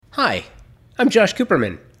Hi, I'm Josh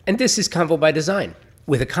Cooperman, and this is Convo by Design,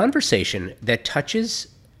 with a conversation that touches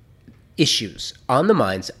issues on the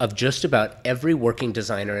minds of just about every working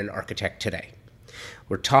designer and architect today.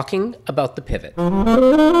 We're talking about the pivot.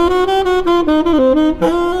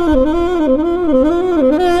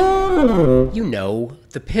 You know,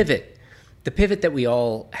 the pivot that we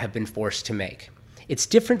all have been forced to make. It's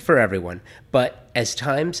different for everyone, but as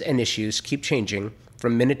times and issues keep changing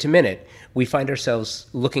from minute to minute, we find ourselves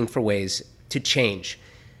looking for ways to change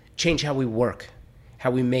how we work, how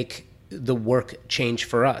we make the work change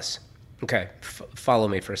for us. Okay, follow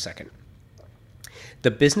me for a second. The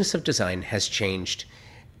business of design has changed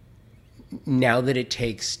now that it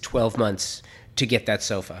takes 12 months to get that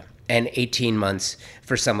sofa and 18 months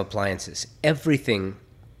for some appliances. Everything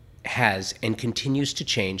has and continues to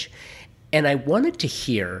change. And I wanted to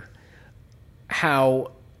hear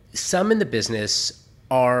how some in the business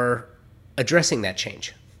are addressing that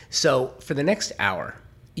change. So for the next hour,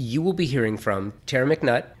 you will be hearing from Tara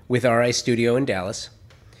McNutt with RI Studio in Dallas,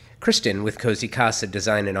 Kristen with Cozy Casa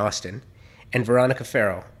Design in Austin, and Veronica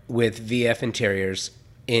Farrow with VF Interiors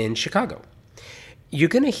in Chicago. You're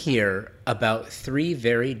going to hear about three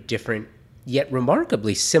very different yet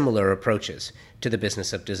remarkably similar approaches to the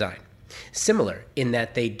business of design. Similar in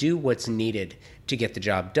that they do what's needed to get the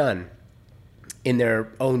job done in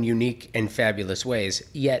their own unique and fabulous ways,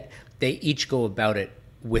 yet they each go about it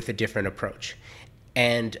with a different approach.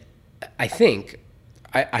 And I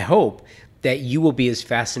hope that you will be as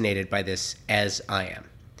fascinated by this as I am.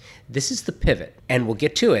 This is The Pivot, and we'll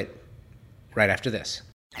get to it right after this.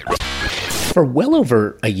 For well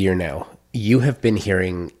over a year now, you have been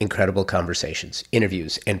hearing incredible conversations,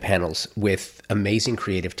 interviews, and panels with amazing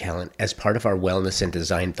creative talent as part of our Wellness and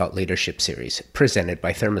Design Thought Leadership series presented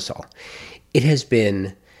by ThermaSol. It has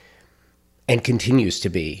been and continues to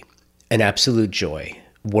be an absolute joy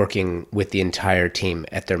working with the entire team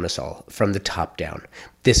at ThermaSol from the top down.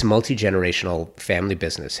 This multi-generational family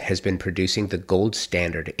business has been producing the gold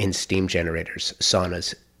standard in steam generators,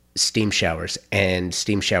 saunas, steam showers, and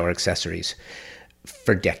steam shower accessories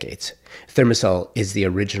for decades. ThermaSol is the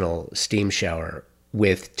original steam shower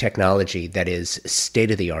with technology that is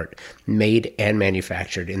state-of-the-art, made and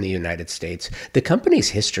manufactured in the United States. The company's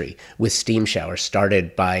history with steam showers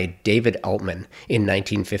started by David Altman in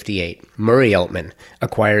 1958. Murray Altman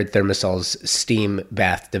acquired ThermaSol's steam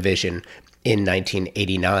bath division in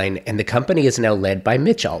 1989, and the company is now led by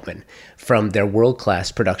Mitch Altman from their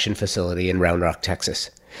world-class production facility in Round Rock, Texas.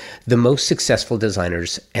 The most successful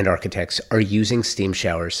designers and architects are using steam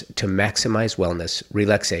showers to maximize wellness,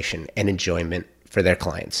 relaxation, and enjoyment for their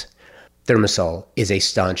clients. ThermaSol is a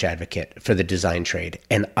staunch advocate for the design trade,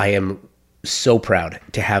 and I am so proud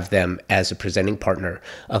to have them as a presenting partner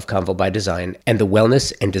of Convo by Design and the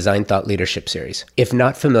Wellness and Design Thought Leadership Series. If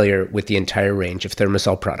not familiar with the entire range of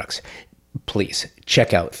ThermaSol products, please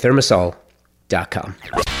check out thermasol.com.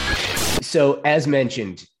 So as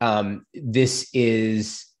mentioned, this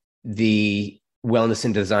is the Wellness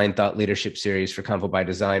and Design Thought Leadership Series for Convo by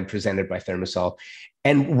Design presented by ThermaSol.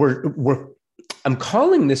 And I'm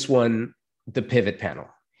calling this one the Pivot Panel.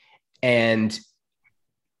 And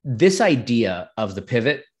this idea of the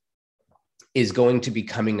pivot is going to be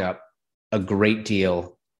coming up a great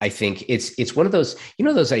deal. I think it's one of those,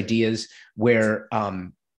 those ideas where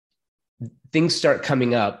things start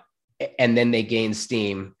coming up and then they gain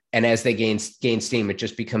steam. And as they gain steam, it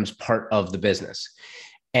just becomes part of the business.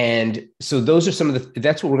 And so those are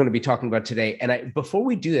that's what we're going to be talking about today. And before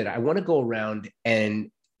we do that, I want to go around and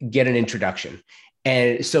get an introduction.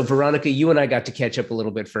 And so Veronica, you and I got to catch up a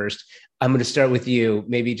little bit first. I'm going to start with you,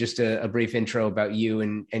 maybe just a brief intro about you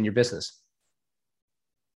and your business.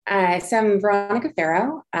 So I'm Veronica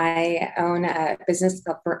Farrow. I own a business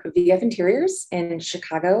called VF Interiors in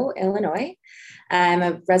Chicago, Illinois. I'm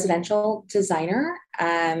a residential designer.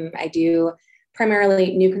 I do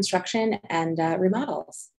primarily new construction and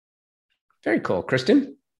remodels. Very cool.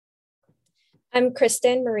 Kristen? I'm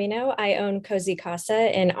Kristen Marino. I own Cozy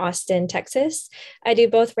Casa in Austin, Texas. I do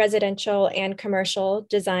both residential and commercial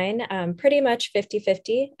design, pretty much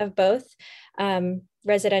 50-50 of both.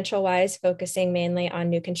 Residential wise, focusing mainly on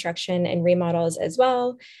new construction and remodels as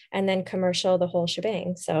well. And then commercial, the whole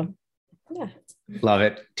shebang. So yeah. Love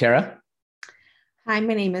it. Tara? Hi,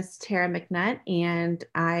 my name is Tara McNutt, and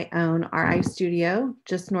I own RI Studio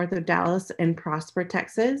just north of Dallas in Prosper,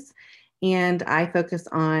 Texas. And I focus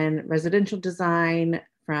on residential design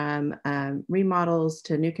from remodels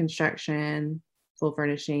to new construction, full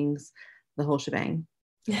furnishings, the whole shebang.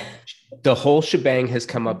 The whole shebang has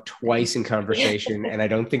come up twice in conversation, and I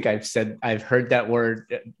don't think I've heard that word.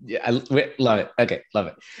 I love it. Okay, love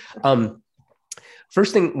it.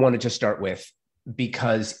 First thing I wanted to start with,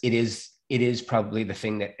 because it is probably the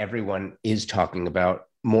thing that everyone is talking about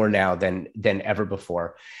more now than ever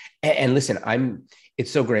before. And listen,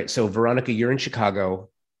 it's so great. So Veronica, you're in Chicago.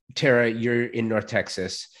 Tara, you're in North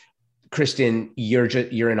Texas. Kristen, you're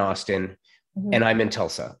in Austin. Mm-hmm. And I'm in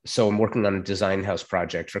Tulsa. So I'm working on a design house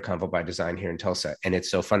project for Convo by Design here in Tulsa. And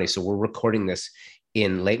it's so funny. So we're recording this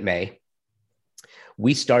in late May.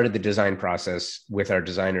 We started the design process with our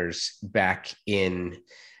designers back in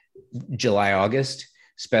July, August,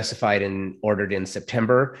 specified and ordered in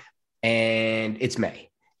September, and it's May.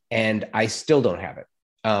 And I still don't have it.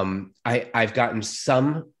 I've gotten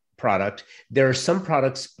some product. There are some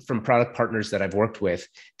products from product partners that I've worked with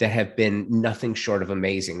that have been nothing short of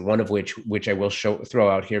amazing. One of which I will throw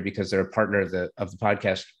out here because they're a partner of the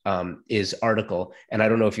podcast, is Article. And I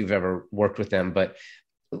don't know if you've ever worked with them, but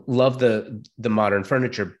love the modern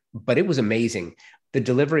furniture, but it was amazing. The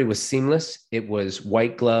delivery was seamless. It was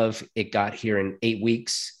white glove. It got here in 8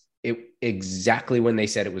 weeks. Exactly when they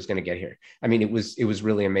said it was going to get here. I mean, it was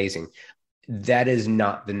really amazing. That is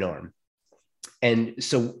not the norm. And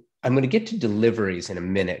so I'm going to get to deliveries in a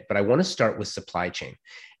minute, but I want to start with supply chain.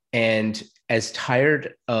 And as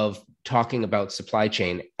tired of talking about supply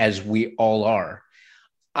chain as we all are,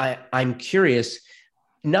 I'm curious,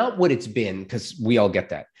 not what it's been, because we all get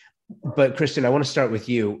that. But Kristen, I want to start with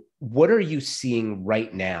you. What are you seeing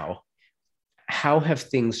right now? How have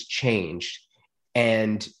things changed?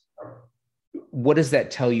 And what does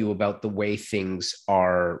that tell you about the way things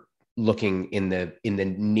are looking in the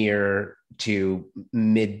near to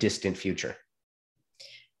mid-distant future?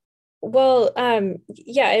 Well,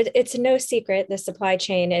 it's no secret the supply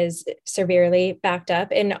chain is severely backed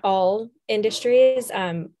up in all industries.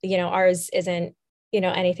 Ours isn't,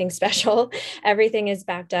 anything special. Everything is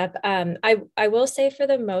backed up. I will say, for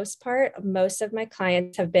the most part, most of my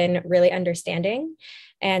clients have been really understanding,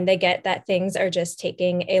 and they get that things are just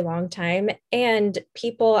taking a long time, and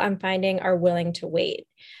people, I'm finding, are willing to wait.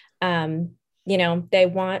 They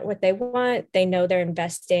want what they want. They know they're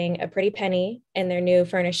investing a pretty penny in their new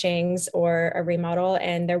furnishings or a remodel,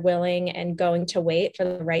 and they're willing and going to wait for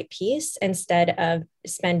the right piece instead of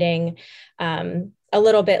spending a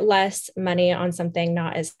little bit less money on something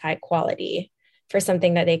not as high quality for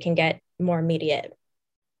something that they can get more immediate.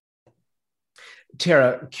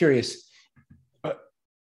 Tara, curious,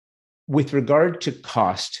 with regard to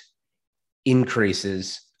cost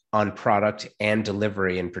increases on product and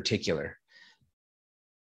delivery in particular,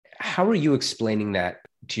 how are you explaining that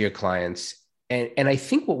to your clients? And I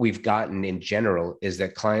think what we've gotten in general is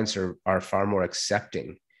that clients are far more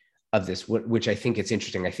accepting of this, which I think it's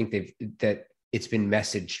interesting. I think that it's been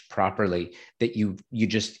messaged properly, that you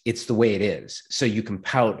just, it's the way it is. So you can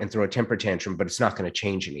pout and throw a temper tantrum, but it's not going to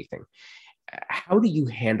change anything. How do you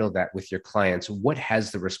handle that with your clients? What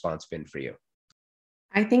has the response been for you?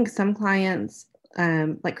 I think some clients,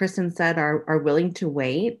 like Kristen said, are willing to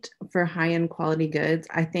wait for high-end quality goods.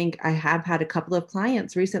 I think I have had a couple of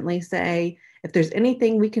clients recently say, if there's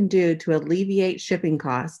anything we can do to alleviate shipping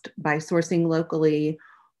cost by sourcing locally,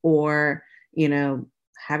 or,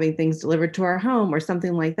 having things delivered to our home or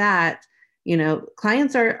something like that,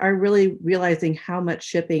 clients are really realizing how much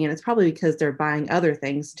shipping, and it's probably because they're buying other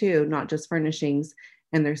things too, not just furnishings,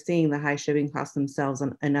 and they're seeing the high shipping costs themselves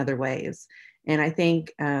in other ways. And I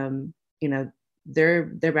think,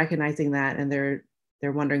 they're recognizing that, and they're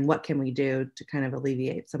wondering, what can we do to kind of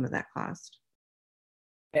alleviate some of that cost.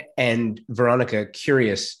 And Veronica,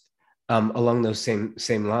 curious, along those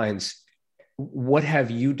same lines, what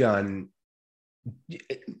have you done?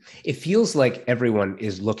 It feels like everyone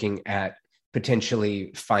is looking at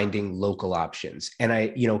potentially finding local options. And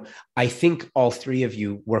I think all three of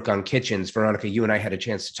you work on kitchens. Veronica, you and I had a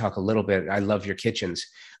chance to talk a little bit. I love your kitchens.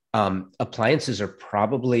 Appliances are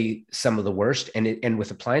probably some of the worst. And with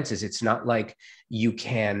appliances, it's not like you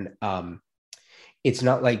can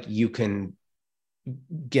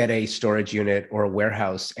get a storage unit or a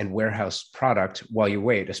warehouse and warehouse product while you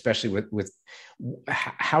wait, especially with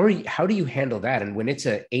how do you handle that? And when it's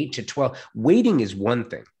a 8 to 12, waiting is one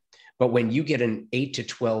thing, but when you get an 8 to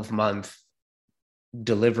 12 month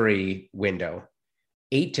delivery window,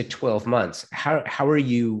 8 to 12 months, how are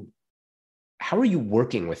you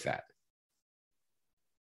working with that?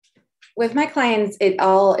 With my clients, it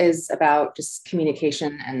all is about just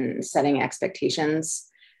communication and setting expectations.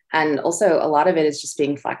 And also a lot of it is just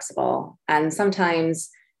being flexible. And sometimes,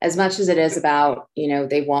 as much as it is about,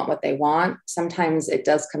 they want what they want, sometimes it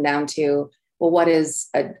does come down to, well, what is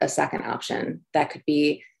a second option that could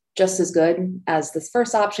be just as good as this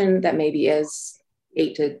first option that maybe is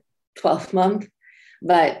 8 to 12 months,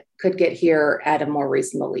 but could get here at a more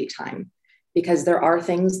reasonable lead time. because there are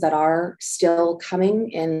things that are still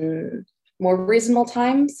coming in more reasonable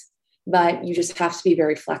times, but you just have to be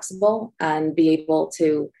very flexible and be able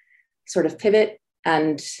to sort of pivot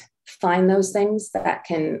and find those things that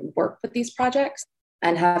can work with these projects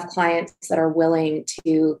and have clients that are willing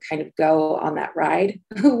to kind of go on that ride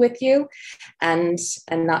with you and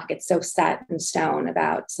not get so set in stone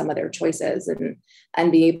about some of their choices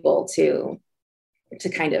and be able to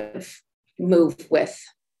kind of move with,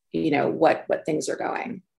 you know, what things are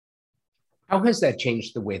going. How has that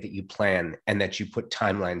changed the way that you plan and that you put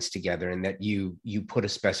timelines together and that you put a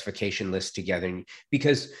specification list together?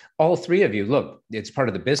 Because all three of you, look, it's part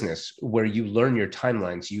of the business where you learn your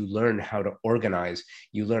timelines, you learn how to organize,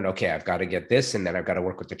 you learn, okay, I've got to get this, and then I've got to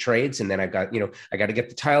work with the trades, and then I've got, you know, I got to get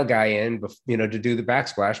the tile guy in, you know, to do the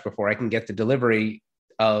backsplash before I can get the delivery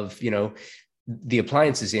of, you know, the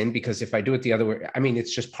appliances in, because if I do it the other way, I mean,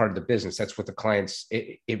 it's just part of the business. That's what the clients,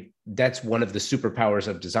 that's one of the superpowers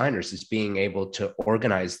of designers, is being able to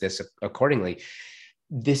organize this accordingly.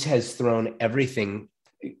 This has thrown everything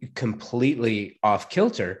completely off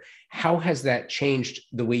kilter. How has that changed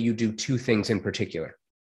the way you do two things in particular?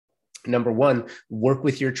 Number one, work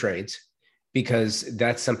with your trades, because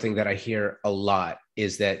that's something that I hear a lot,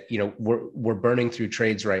 is that, you know, we're burning through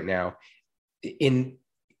trades right now,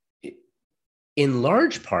 in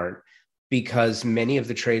large part because many of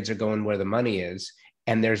the trades are going where the money is,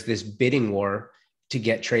 and there's this bidding war to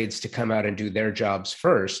get trades to come out and do their jobs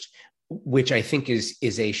first, which I think is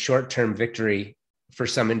a short-term victory for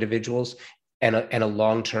some individuals and a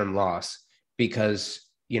long-term loss, because,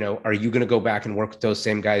 you know, are you going to go back and work with those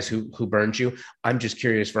same guys who burned you? I'm just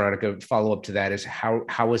curious, Veronica, follow up to that is how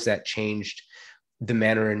has that changed the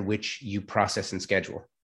manner in which you process and schedule?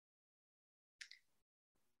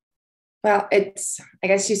 Well, I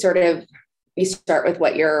guess you start with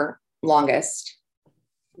what your longest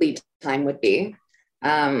lead time would be,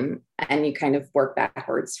 and you kind of work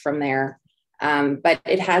backwards from there. But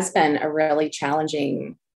it has been a really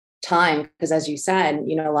challenging time because, as you said,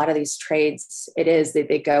 you know, a lot of these trades,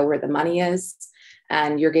 they go where the money is,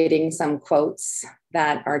 and you're getting some quotes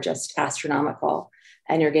that are just astronomical,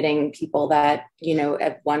 and you're getting people that, you know,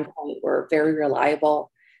 at one point were very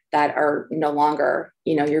reliable that are no longer,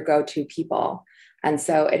 you know, your go-to people. And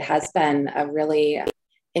so it has been a really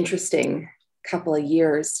interesting couple of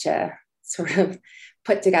years to sort of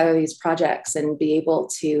put together these projects and be able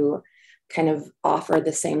to kind of offer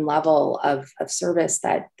the same level of service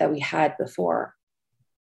that we had before.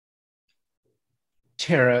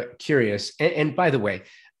 Tara, curious, and by the way,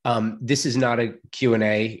 this is not a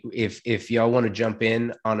Q&A. If y'all want to jump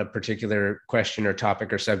in on a particular question or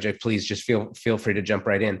topic or subject, please just feel free to jump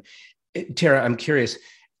right in. Tara, I'm curious,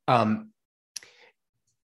 along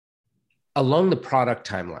the product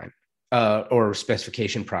timeline or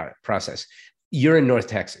specification process, you're in North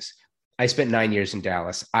Texas. I spent 9 years in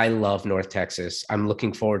Dallas. I love North Texas. I'm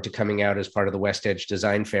looking forward to coming out as part of the West Edge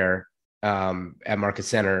Design Fair at Market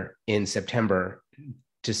Center in September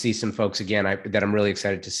to see some folks again that I'm really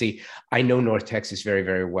excited to see. I know North Texas very,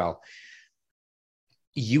 very well.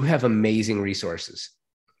 You have amazing resources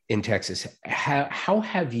in Texas. How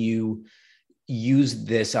have you used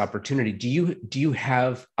this opportunity? Do you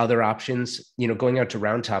have other options, you know, going out to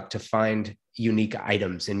Round Top to find unique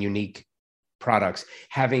items and unique products,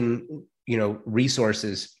 having, you know,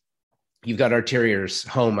 resources? You've got Arteriors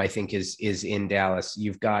Home, I think is in Dallas.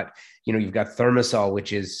 You've got Thermosol,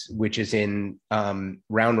 which is in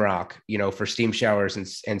Round Rock, you know, for steam showers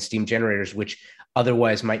and steam generators, which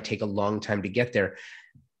otherwise might take a long time to get there.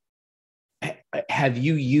 Have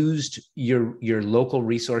you used your local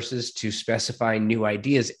resources to specify new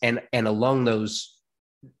ideas? And along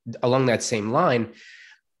that same line,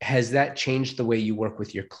 has that changed the way you work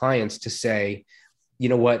with your clients to say, you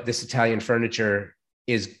know what, this Italian furniture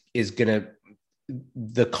is gonna,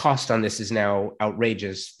 the cost on this is now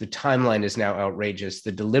outrageous. The timeline is now outrageous.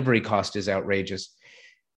 The delivery cost is outrageous.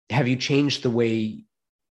 Have you changed the way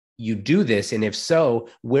you do this? And if so,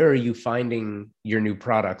 where are you finding your new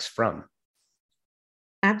products from?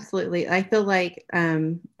 Absolutely. I feel like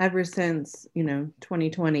ever since, you know,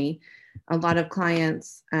 2020, a lot of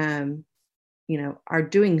clients, you know, are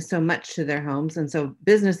doing so much to their homes. And so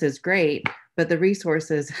business is great, but the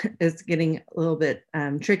resources is getting a little bit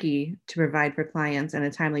tricky to provide for clients in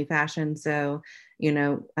a timely fashion. So, you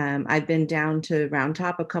know, I've been down to Round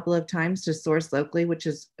Top a couple of times to source locally, which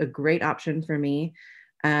is a great option for me.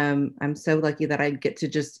 I'm so lucky that I get to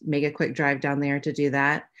just make a quick drive down there to do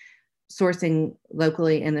that. Sourcing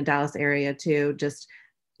locally in the Dallas area too, just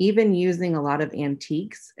even using a lot of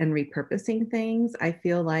antiques and repurposing things. I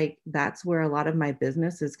feel like that's where a lot of my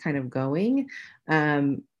business is kind of going.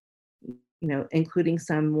 including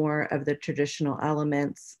some more of the traditional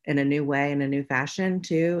elements in a new way, in a new fashion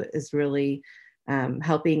too, is really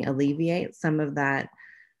helping alleviate some of that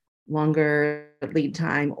longer lead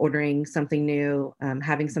time, ordering something new,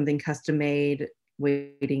 having something custom made,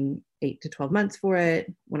 waiting 8 to 12 months for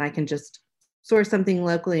it, when I can just source something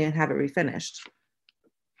locally and have it refinished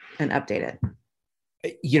and update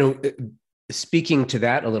it. Speaking to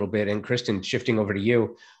that a little bit, and Kristen, shifting over to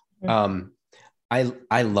you,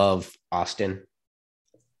 I love Austin.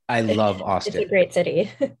 I love Austin. It's a great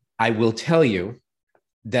city. I will tell you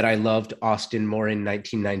that I loved Austin more in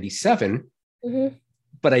 1997,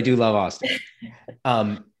 but I do love Austin.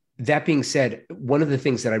 That being said, one of the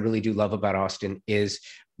things that I really do love about Austin is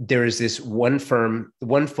there is this one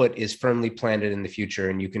foot is firmly planted in the future,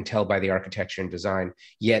 and you can tell by the architecture and design,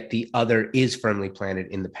 yet the other is firmly planted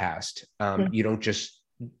in the past. You don't just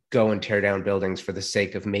go and tear down buildings for the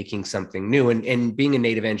sake of making something new. And being a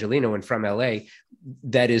native Angelino and from LA,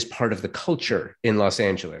 that is part of the culture in Los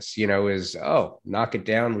Angeles, is, oh, knock it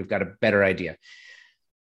down. We've got a better idea.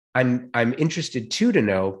 I'm interested too to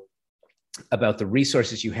know about the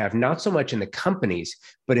resources you have, not so much in the companies,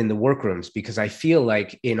 but in the workrooms, because I feel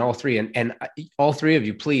like in all three, and all three of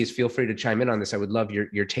you, please feel free to chime in on this. I would love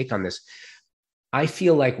your take on this. I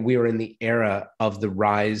feel like we're in the era of the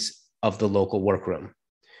rise of the local workroom,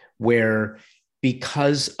 where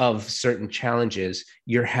because of certain challenges,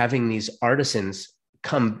 you're having these artisans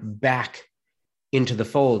come back into the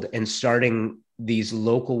fold and starting these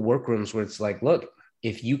local workrooms where it's like, look,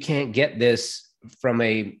 if you can't get this from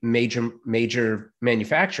a major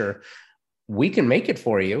manufacturer, we can make it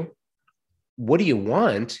for you. What do you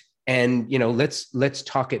want? And, let's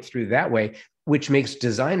talk it through that way, which makes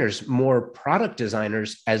designers more product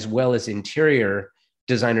designers as well as interior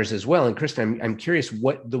designers as well. And Kristen, I'm curious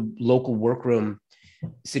what the local workroom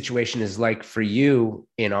situation is like for you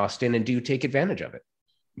in Austin, and do you take advantage of it?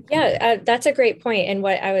 Yeah, that's a great point. And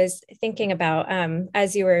what I was thinking about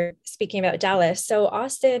as you were speaking about Dallas. So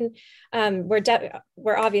Austin,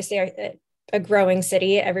 we're obviously a growing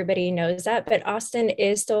city. Everybody knows that, but Austin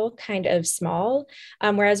is still kind of small,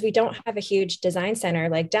 whereas we don't have a huge design center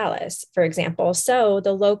like Dallas, for example. So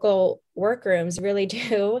the local workrooms really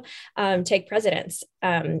do take precedence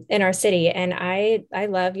in our city. And I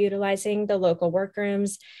love utilizing the local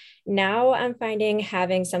workrooms. Now I'm finding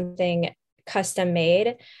having something custom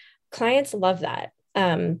made, clients love that.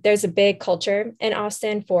 There's a big culture in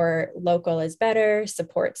Austin for local is better,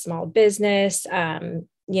 support small business,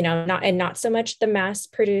 not so much the mass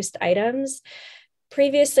produced items.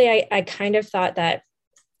 Previously, I kind of thought that,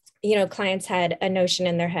 clients had a notion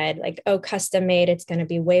in their head, like, oh, custom made, it's going to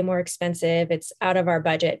be way more expensive. It's out of our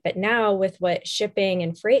budget. But now with what shipping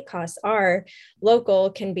and freight costs are, local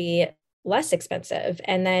can be less expensive.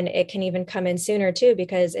 And then it can even come in sooner too,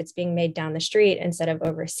 because it's being made down the street instead of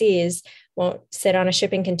overseas, won't sit on a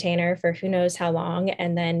shipping container for who knows how long.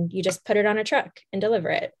 And then you just put it on a truck and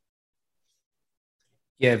deliver it.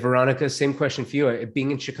 Yeah, Veronica, same question for you.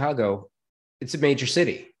 Being in Chicago, it's a major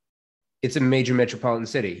city. It's a major metropolitan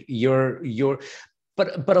city.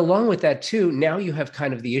 But along with that too, now you have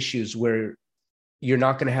kind of the issues where you're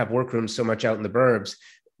not going to have workrooms so much out in the burbs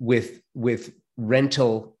with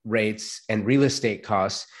rental rates and real estate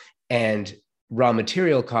costs and raw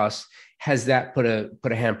material costs. Has that put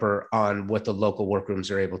a hamper on what the local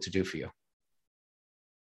workrooms are able to do for you?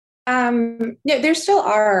 There still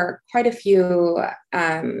are quite a few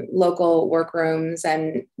local workrooms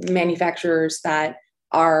and manufacturers that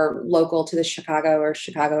are local to the Chicago or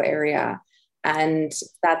Chicago area. And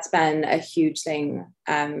that's been a huge thing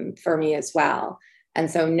for me as well. And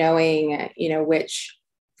so knowing, which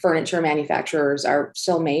furniture manufacturers are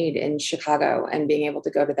still made in Chicago and being able to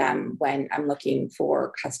go to them when I'm looking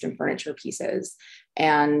for custom furniture pieces.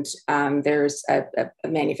 And there's a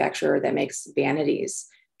manufacturer that makes vanities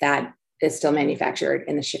that is still manufactured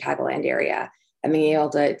in the Chicagoland area, and being able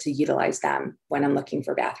to utilize them when I'm looking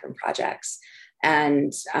for bathroom projects.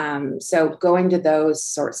 And so going to those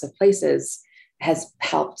sorts of places has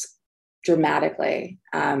helped dramatically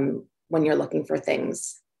when you're looking for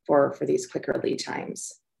things for these quicker lead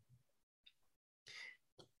times.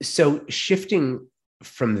 So shifting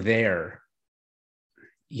from there,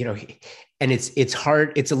 and it's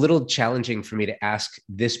hard, it's a little challenging for me to ask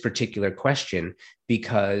this particular question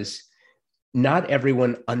because not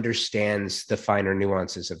everyone understands the finer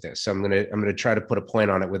nuances of this. So I'm going to try to put a point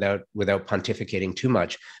on it without pontificating too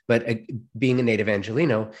much. But being a native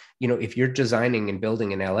Angelino, if you're designing and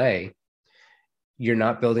building in LA, you're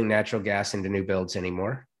not building natural gas into new builds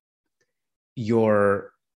anymore.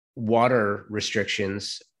 Your water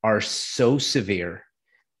restrictions are so severe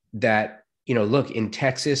that look, in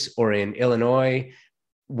Texas or in Illinois,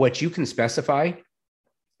 what you can specify,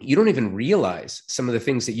 you don't even realize some of the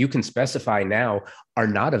things that you can specify now are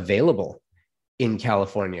not available in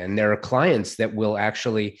California. And there are clients that will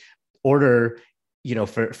actually order,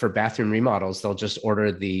 for bathroom remodels, they'll just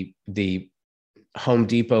order the Home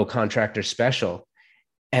Depot contractor special.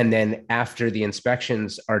 And then after the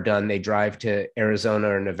inspections are done, they drive to Arizona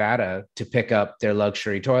or Nevada to pick up their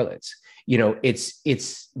luxury toilets.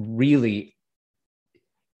 It's really,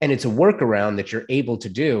 and it's a workaround that you're able to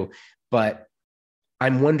do. But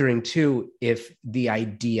I'm wondering too, if the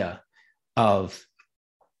idea of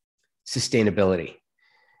sustainability,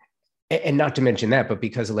 and not to mention that, but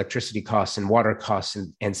because electricity costs and water costs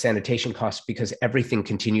and sanitation costs, because everything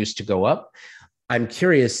continues to go up, I'm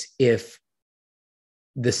curious if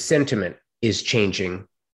the sentiment is changing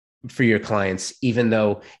for your clients, even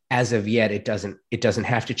though as of yet it doesn't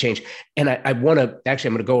have to change. And I'm going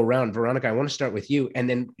to go around. Veronica, I want to start with you, and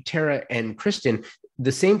then Tara and Kristen,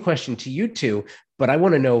 the same question to you two, but I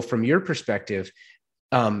want to know from your perspective,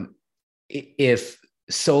 if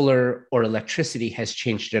solar or electricity has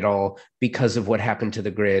changed at all because of what happened to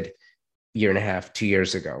the grid year and a half, 2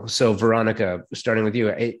 years ago. So Veronica, starting with you,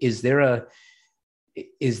 is there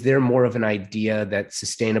more of an idea that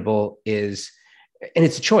sustainable is, and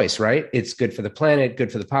it's a choice, right? It's good for the planet,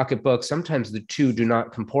 good for the pocketbook. Sometimes the two do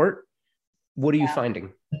not comport. What are you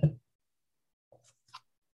finding?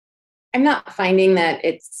 I'm not finding that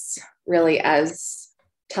it's really as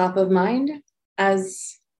top of mind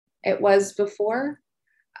as it was before.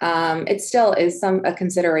 It still is a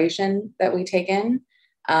consideration that we take in,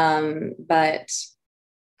 but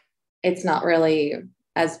it's not really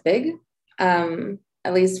as big,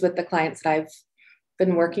 at least with the clients that I've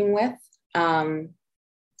been working with.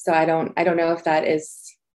 So I don't know if that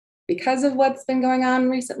is because of what's been going on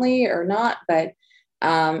recently or not, but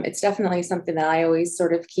it's definitely something that I always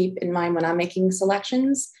sort of keep in mind when I'm making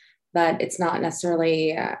selections, that it's not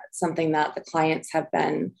necessarily something that the clients have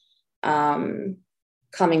been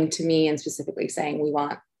coming to me and specifically saying we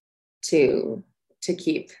want to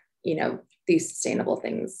keep, these sustainable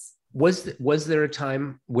things. Was there a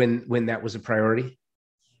time when that was a priority?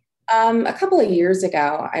 A couple of years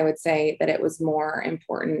ago, I would say that it was more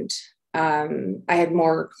important. I had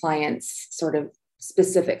more clients sort of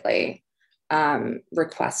specifically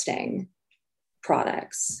requesting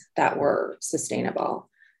products that were sustainable.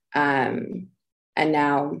 And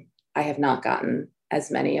now I have not gotten as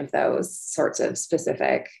many of those sorts of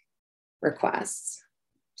specific requests.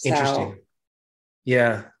 Interesting.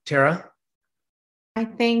 Yeah. Tara? I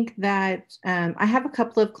think that I have a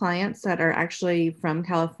couple of clients that are actually from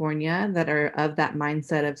California that are of that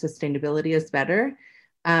mindset of sustainability is better,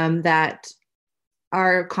 that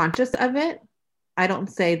are conscious of it. I don't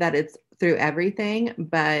say that it's through everything,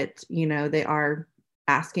 but, they are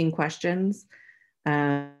asking questions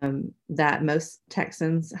that most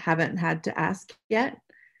Texans haven't had to ask yet.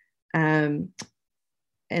 And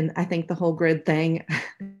I think the whole grid thing,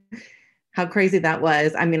 how crazy that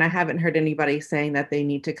was. I mean, I haven't heard anybody saying that they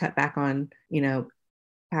need to cut back on,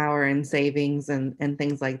 power and savings and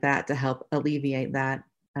things like that to help alleviate that.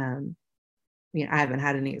 I haven't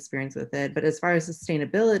had any experience with it. But as far as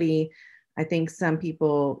sustainability, I think some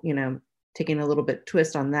people, taking a little bit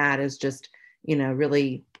twist on that is just,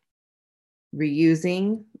 really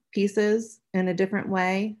reusing pieces in a different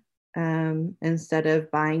way instead of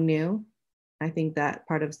buying new. I think that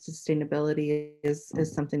part of sustainability is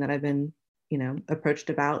something that I've been, approached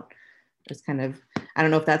about. It's kind of, I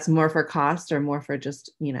don't know if that's more for cost or more for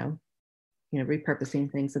just,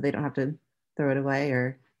 repurposing things so they don't have to throw it away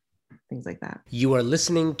or things like that. You are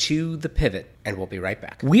listening to The Pivot, and we'll be right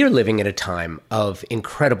back. We are living at a time of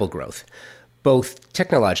incredible growth, both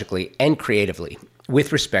technologically and creatively,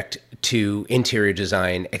 with respect to interior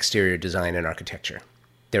design, exterior design, and architecture.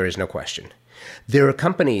 There is no question. There are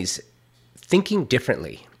companies thinking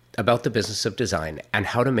differently about the business of design and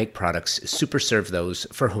how to make products super serve those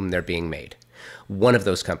for whom they're being made. One of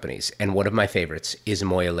those companies, and one of my favorites, is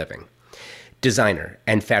Moya Living. Designer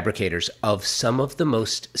and fabricators of some of the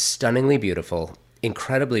most stunningly beautiful,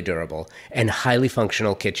 incredibly durable, and highly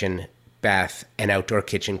functional kitchen, bath, and outdoor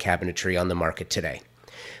kitchen cabinetry on the market today.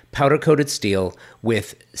 Powder-coated steel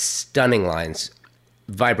with stunning lines,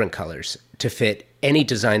 vibrant colors to fit any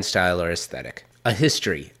design style or aesthetic. A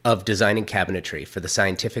history of designing cabinetry for the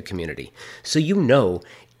scientific community, so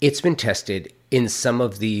it's been tested in some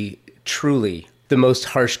of the truly the most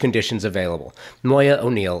harsh conditions available. Moya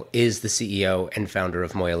O'Neill is the CEO and founder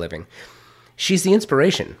of Moya Living. She's the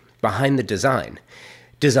inspiration behind the design.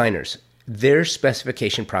 Designers, their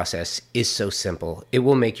specification process is so simple. It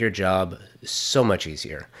will make your job so much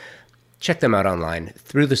easier. check them out online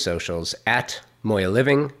through the socials at Moya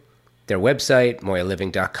Living, their website,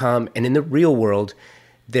 moyaliving.com, and in the real world,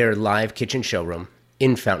 their live kitchen showroom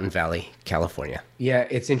in Fountain Valley, California. Yeah,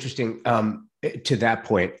 it's interesting. To that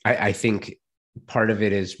point, I think part of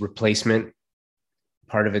it is replacement.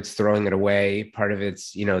 Part of it's throwing it away. Part of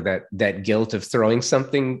it's, that guilt of throwing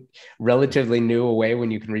something relatively new away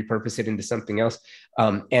when you can repurpose it into something else.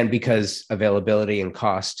 And because availability and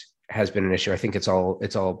cost has been an issue, I think it's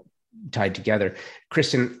all tied together.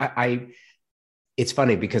 Kristen, it's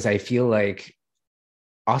funny because I feel like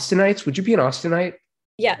Austinites, would you be an Austenite?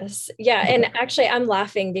 Yes. Yeah. And actually, I'm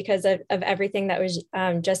laughing because of everything that was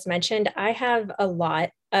just mentioned. I have a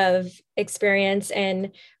lot of experience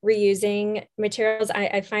in reusing materials.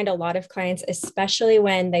 I find a lot of clients, especially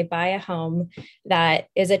when they buy a home that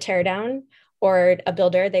is a tear down, or a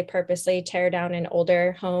builder, they purposely tear down an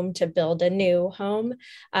older home to build a new home.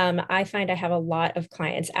 I find I have a lot of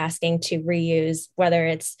clients asking to reuse, whether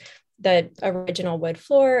it's the original wood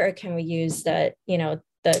floor or can we use the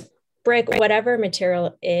brick, whatever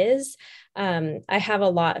material is. I have a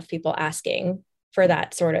lot of people asking for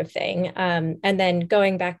that sort of thing. And then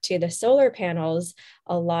going back to the solar panels,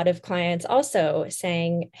 a lot of clients also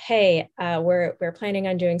saying, hey, we're planning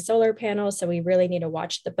on doing solar panels, so we really need to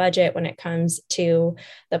watch the budget when it comes to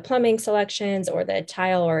the plumbing selections or the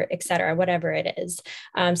tile or et cetera, whatever it is.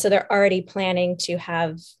 So they're already planning to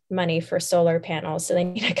have money for solar panels, so they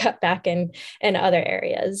need to cut back in other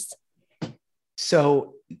areas.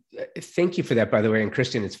 So thank you for that, by the way. And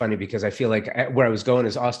Kristen, it's funny because I feel like where I was going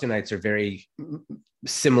is Austinites are very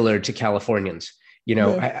similar to Californians.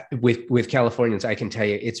 With Californians, I can tell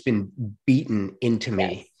you, it's been beaten into me.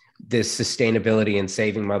 Yes. This sustainability and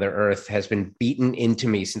saving Mother Earth has been beaten into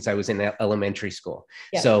me since I was in elementary school.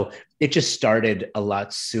 Yeah. So it just started a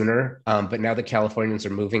lot sooner. But now the Californians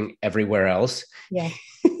are moving everywhere else. Yeah.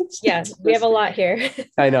 Yeah. We have a lot here.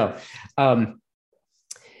 I know.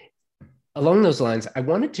 Along those lines, I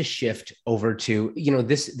wanted to shift over to,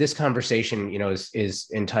 this conversation, is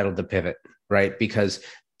entitled The Pivot, right? Because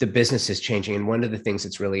the business is changing. And one of the things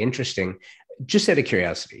that's really interesting, just out of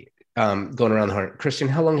curiosity, going around the horn, Kristen,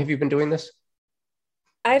 how long have you been doing this?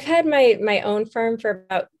 I've had my own firm for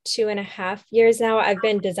about 2.5 years now. I've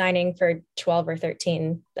been designing for 12 or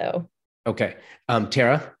 13 though. Okay.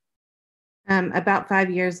 Tara? About 5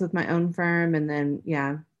 years with my own firm, and then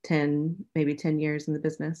 10 years in the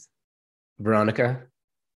business. Veronica?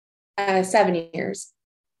 7 years.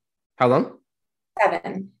 How long?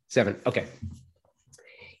 7. 7. Okay.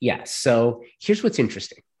 Yeah. So here's what's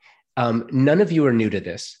interesting. None of you are new to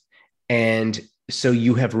this. And so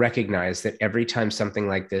you have recognized that every time something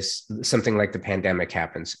like the pandemic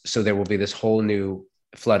happens, so there will be this whole new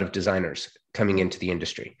flood of designers coming into the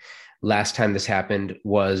industry. Last time this happened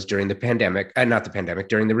was during the pandemic,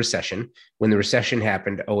 during the recession. When the recession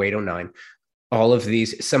happened, 08, 09, all of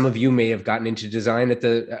these, some of you may have gotten into design at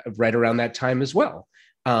right around that time as well.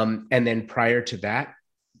 And then prior to that,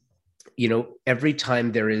 every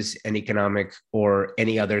time there is an economic or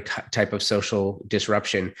any other type of social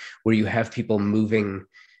disruption where you have people moving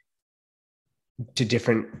to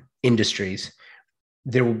different industries,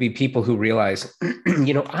 there will be people who realize,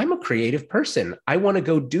 I'm a creative person. I want to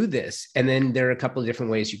go do this. And then there are a couple of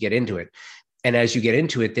different ways you get into it. And as you get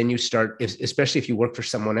into it, then you start, especially if you work for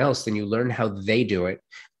someone else, then you learn how they do it.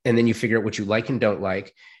 And then you figure out what you like and don't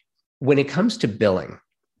like. When it comes to billing,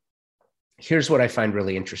 here's what I find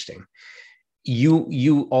really interesting.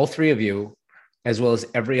 You, all three of you, as well as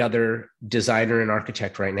every other designer and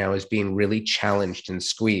architect right now, is being really challenged and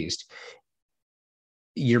squeezed.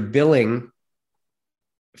 You're billing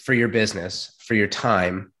for your business, for your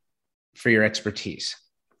time, for your expertise.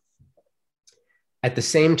 At the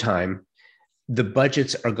same time, the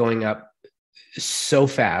budgets are going up so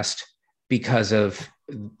fast because of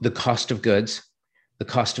the cost of goods, the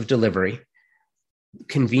cost of delivery,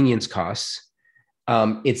 convenience costs.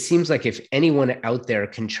 It seems like if anyone out there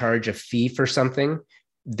can charge a fee for something,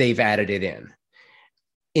 they've added it in.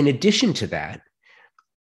 In addition to that,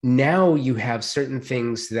 now you have certain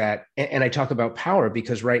things that, and I talk about power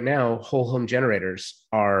because right now whole home generators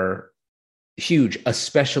are huge,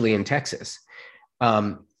 especially in Texas.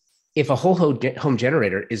 If a whole home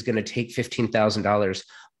generator is going to take $15,000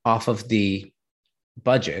 off of the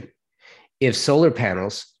budget, if solar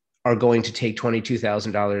panels are going to take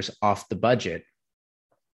 $22,000 off the budget,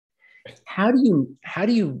 how do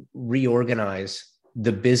you reorganize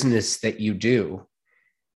the business that you do?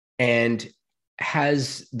 And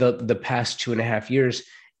has the past 2.5 years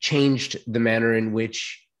changed the manner in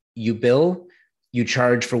which you bill, you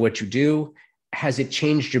charge for what you do? Has it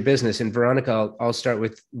changed your business? And Veronica, I'll start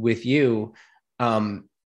with you.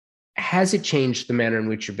 has it changed the manner in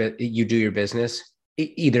which you do your business,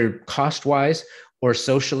 either cost wise or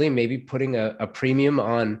socially, maybe putting a premium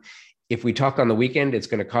on, if we talk on the weekend, it's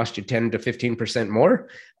going to cost you 10 to 15% more.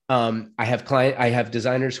 I have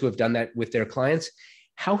designers who have done that with their clients.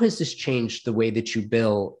 How has this changed the way that you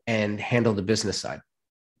bill and handle the business side?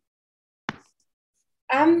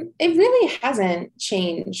 It really hasn't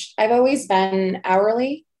changed. I've always been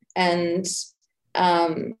hourly, and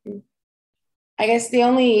I guess the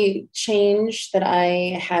only change that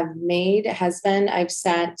I have made has been I've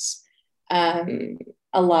set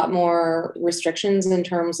a lot more restrictions in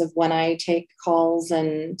terms of when I take calls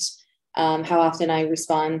and how often I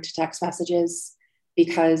respond to text messages,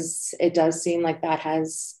 because it does seem like that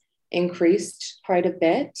has increased quite a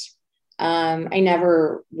bit. I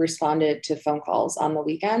never responded to phone calls on the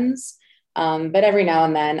weekends, but every now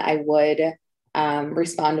and then I would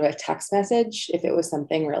respond to a text message if it was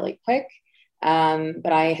something really quick.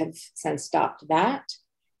 But I have since stopped that.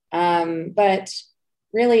 But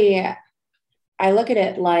really, I look at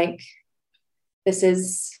it like this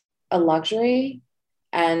is a luxury,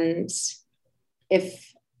 and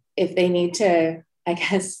if they need to, I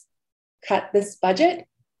guess, cut this budget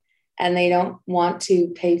and they don't want to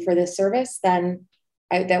pay for this service, then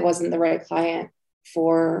that wasn't the right client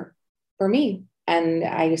for me, and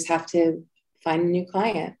I just have to find a new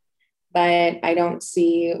client. But I don't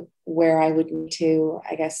see where I would need to,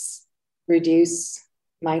 I guess, reduce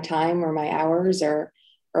my time or my hours or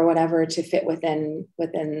whatever to fit within,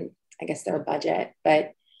 I guess, their budget.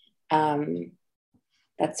 But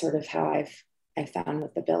that's sort of how I found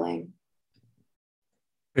with the billing.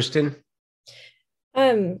 Kristen?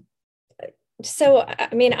 So,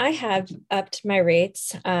 I mean, I have upped my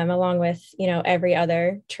rates along with, every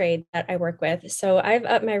other trade that I work with. So I've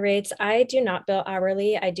upped my rates. I do not bill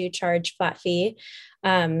hourly. I do charge flat fee.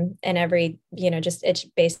 And every, just it's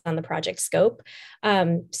based on the project scope.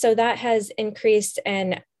 So that has increased,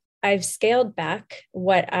 and I've scaled back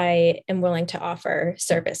what I am willing to offer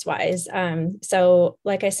service wise. So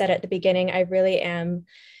like I said at the beginning, I really am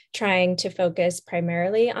trying to focus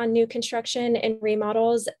primarily on new construction and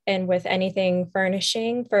remodels. And with anything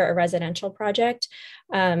furnishing for a residential project,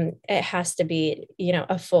 it has to be,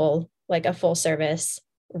 a full service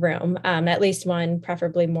room, at least one,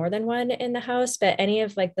 preferably more than one in the house. But any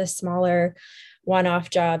of like the smaller one-off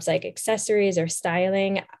jobs like accessories or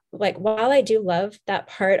styling, like while I do love that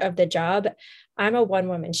part of the job, I'm a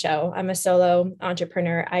one-woman show. I'm a solo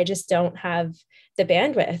entrepreneur. I just don't have the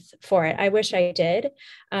bandwidth for it. I wish I did.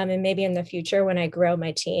 And maybe in the future, when I grow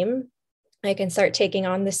my team, I can start taking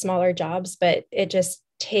on the smaller jobs, but it just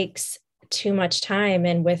takes too much time.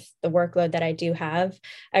 And with the workload that I do have,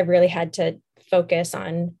 I really had to focus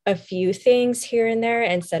on a few things here and there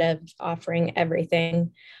instead of offering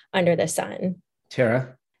everything under the sun.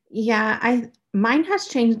 Tara? Yeah, mine has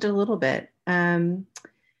changed a little bit.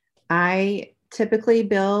 I typically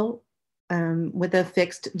bill with a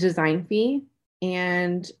fixed design fee,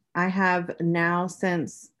 and I have now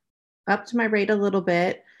since upped my rate a little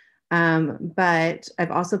bit, but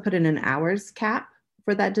I've also put in an hours cap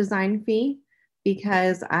for that design fee,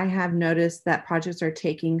 because I have noticed that projects are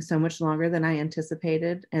taking so much longer than I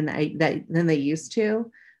anticipated and than they used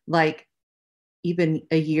to, like even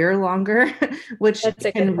a year longer, which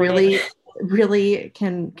can really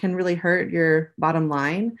hurt your bottom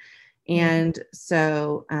line. And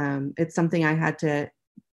so it's something I had to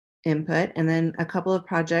input. And then a couple of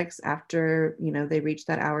projects after, they reach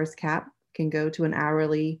that hours cap can go to an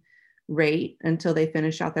hourly rate until they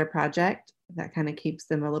finish out their project. That kind of keeps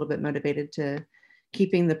them a little bit motivated to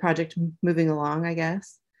keeping the project moving along, I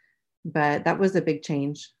guess. But that was a big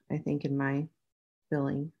change, I think, in my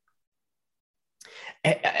billing.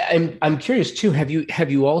 I'm curious too. Have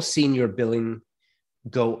you all seen your billing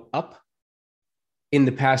go up in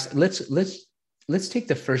the past? Let's take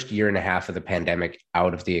the first year and a half of the pandemic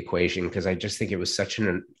out of the equation, because I just think it was such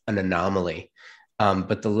an anomaly.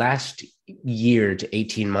 But the last year to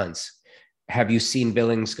 18 months, have you seen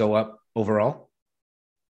billings go up overall?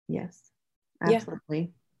 Yes,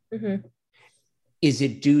 absolutely. Yeah. Mm-hmm. Is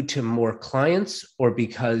it due to more clients or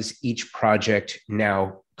because each project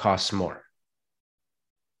now costs more?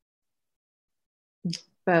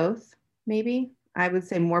 Both, maybe. I would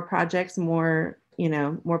say more projects, more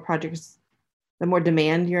projects, the more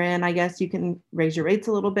demand you're in, I guess you can raise your rates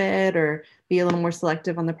a little bit or be a little more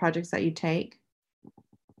selective on the projects that you take.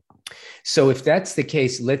 So if that's the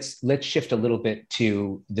case, let's shift a little bit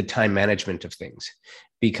to the time management of things,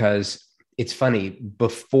 because it's funny,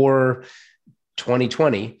 before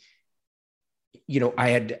 2020,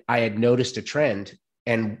 I had noticed a trend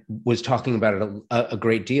and was talking about it a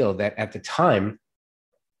great deal, that at the time,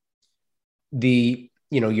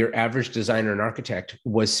 your average designer and architect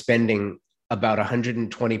was spending about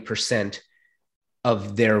 120%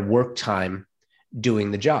 of their work time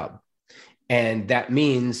doing the job. And that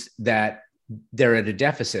means that they're at a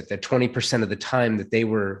deficit, that 20% of the time that they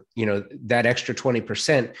were, that extra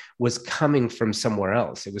 20% was coming from somewhere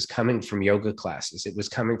else. It was coming from yoga classes. It was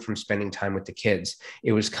coming from spending time with the kids.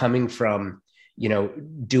 It was coming from,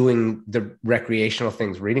 doing the recreational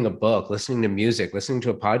things, reading a book, listening to music, listening to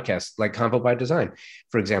a podcast like Convo by Design,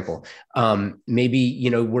 for example. Maybe,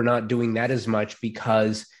 we're not doing that as much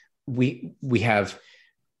because we have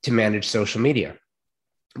to manage social media.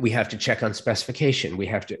 We have to check on specification. We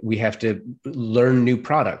have to learn new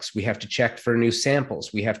products. We have to check for new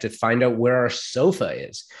samples. We have to find out where our sofa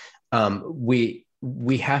is.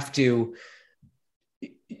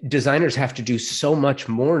 Designers have to do so much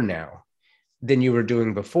more now than you were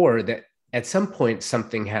doing before, that at some point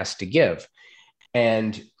something has to give.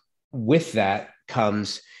 And with that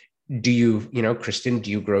comes, Kristen,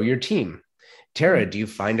 do you grow your team? Tara, do you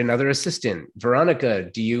find another assistant? Veronica,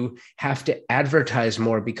 do you have to advertise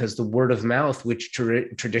more because the word of mouth, which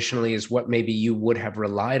traditionally is what maybe you would have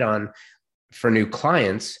relied on for new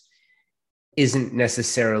clients, isn't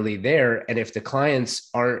necessarily there? And if the clients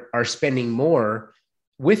are spending more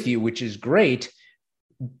with you, which is great,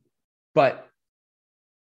 but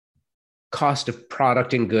cost of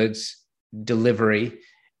product and goods, delivery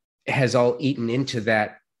has all eaten into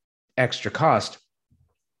that extra cost.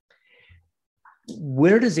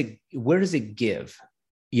 Where does it give?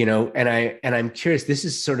 And I'm curious, this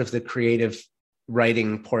is sort of the creative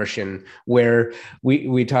writing portion where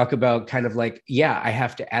we talk about kind of like, I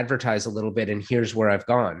have to advertise a little bit, and here's where I've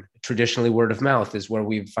gone. Traditionally, word of mouth is where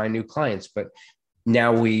we find new clients, but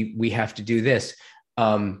now we have to do this.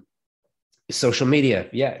 Social media,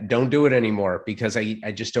 don't do it anymore because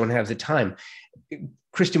I just don't have the time.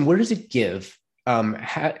 Kristen, where does it give?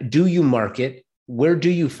 How do you market? Where do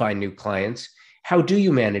you find new clients? How do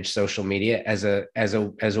you manage social media as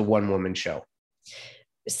a one-woman show?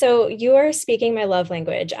 So you are speaking my love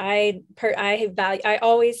language. I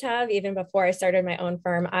always have, even before I started my own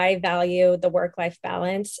firm, I value the work-life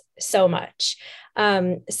balance so much.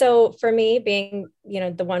 So for me, being,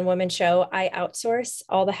 the one woman show, I outsource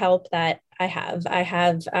all the help that I have. I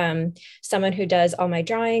have someone who does all my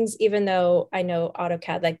drawings, even though I know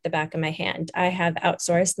AutoCAD like the back of my hand. I have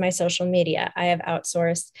outsourced my social media. I have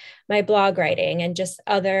outsourced my blog writing and just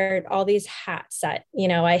all these hats that,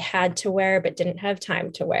 I had to wear, but didn't have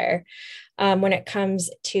time to wear. When it comes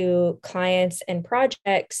to clients and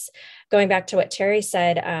projects, going back to what Terry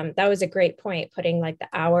said, that was a great point, putting like the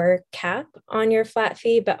hour cap on your flat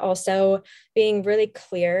fee, but also being really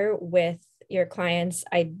clear with your clients.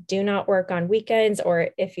 I do not work on weekends, or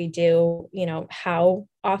if you do, how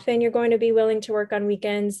often you're going to be willing to work on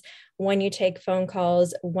weekends, when you take phone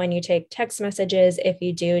calls, when you take text messages, if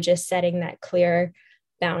you do, just setting that clear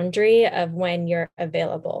boundary of when you're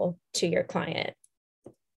available to your client.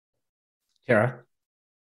 Tara?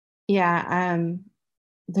 Yeah,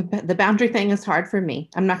 the boundary thing is hard for me.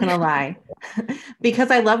 I'm not going to lie,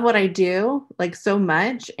 because I love what I do like so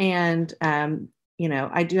much. And,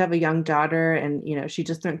 I do have a young daughter, and, she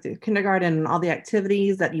just went through kindergarten and all the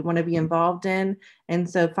activities that you want to be involved in. And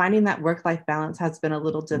so finding that work-life balance has been a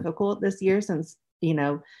little difficult this year since,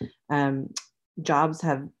 jobs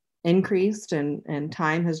have increased and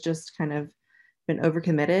time has just kind of been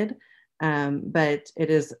overcommitted. But it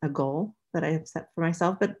is a goal that I have set for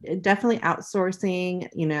myself, but definitely outsourcing,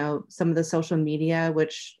 some of the social media,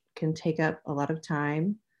 which can take up a lot of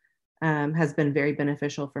time, has been very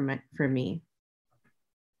beneficial for me.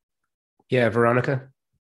 Yeah, Veronica?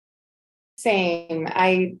 Same.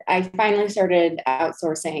 I finally started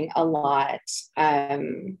outsourcing a lot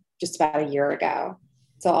just about a year ago.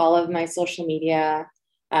 So all of my social media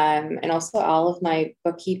and also all of my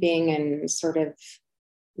bookkeeping and sort of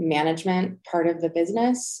management part of the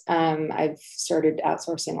business, I've started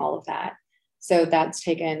outsourcing all of that. So that's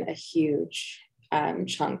taken a huge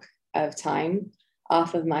chunk of time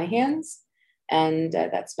off of my hands, and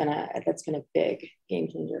that's been a big game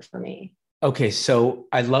changer for me. Okay, so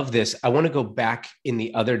I love this. I want to go back in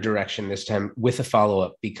the other direction this time with a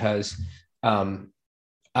follow-up, because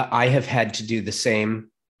I have had to do the same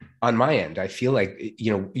on my end. I feel like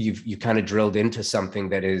you kind of drilled into something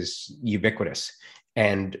that is ubiquitous,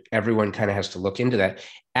 and everyone kind of has to look into that.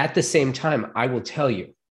 At the same time, I will tell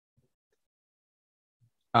you,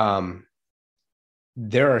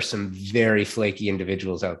 there are some very flaky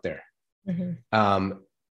individuals out there. Mm-hmm.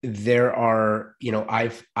 There are,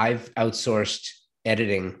 I've outsourced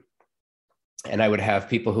editing, and I would have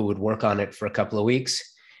people who would work on it for a couple of weeks,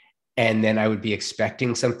 and then I would be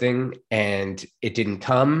expecting something and it didn't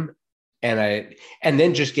come. And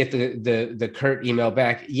then just get the curt email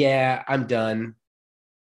back. Yeah, I'm done.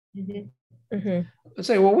 Mm-hmm. Mm-hmm. Let's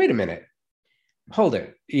say, well, wait a minute, hold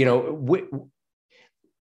it.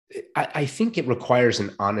 I think it requires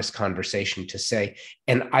an honest conversation to say,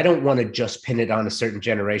 and I don't want to just pin it on a certain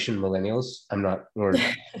generation, millennials. I'm not, or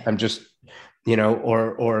I'm just,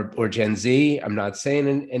 or Gen Z. I'm not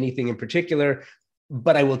saying anything in particular,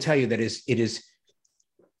 but I will tell you that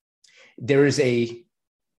there is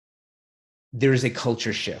a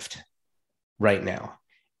culture shift right now.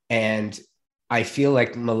 And I feel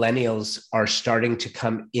like millennials are starting to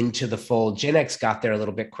come into the fold. Gen X got there a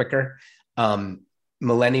little bit quicker.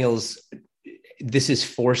 Millennials, this has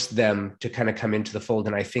forced them to kind of come into the fold.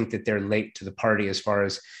 And I think that they're late to the party as far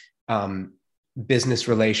as business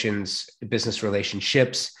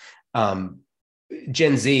relationships.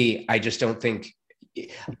 Gen Z, I just don't think,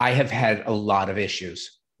 I have had a lot of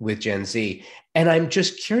issues with Gen Z. And I'm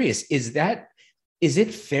just curious, is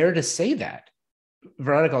it fair to say that?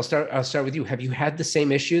 Veronica, I'll start with you. Have you had the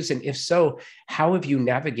same issues? And if so, how have you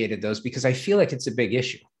navigated those? Because I feel like it's a big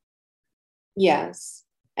issue. Yes.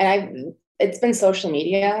 And it's been social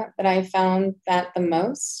media that I found that the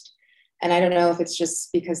most. And I don't know if it's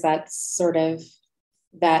just because that's sort of,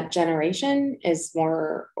 that generation is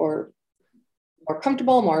more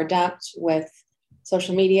comfortable, more adept with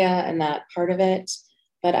social media and that part of it.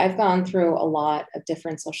 But I've gone through a lot of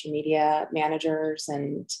different social media managers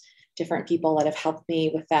and different people that have helped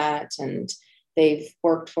me with that. And they've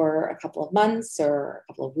worked for a couple of months or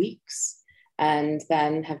a couple of weeks, and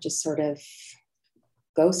then have just sort of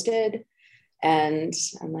ghosted. And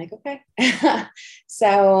I'm like, okay.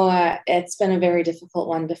 So it's been a very difficult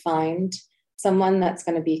one to find someone that's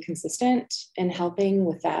going to be consistent in helping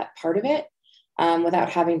with that part of it,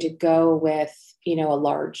 without having to go with, a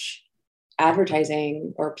large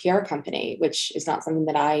advertising or PR company, which is not something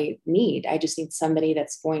that I need. I just need somebody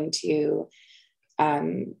that's going to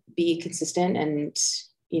be consistent and,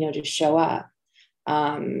 just show up.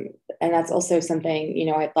 And that's also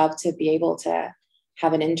something, I'd love to be able to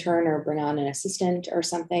have an intern or bring on an assistant or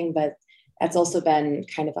something, but that's also been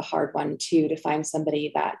kind of a hard one too, to find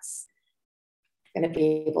somebody that's going to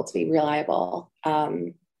be able to be reliable,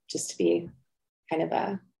 just to be kind of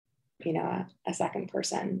a second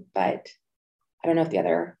person. But I don't know if the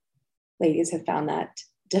other ladies have found that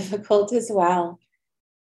difficult as well,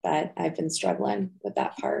 but I've been struggling with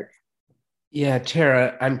that part. Yeah,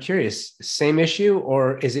 Tara, I'm curious, same issue,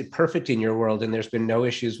 or is it perfect in your world and there's been no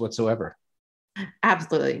issues whatsoever?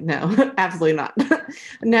 Absolutely. No, absolutely not.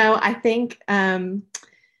 No, I think,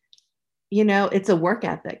 it's a work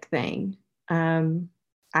ethic thing.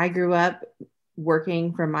 I grew up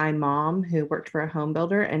working for my mom, who worked for a home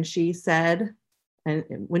builder, and she said, and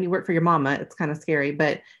when you work for your mama, it's kind of scary,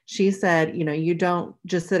 but she said, you don't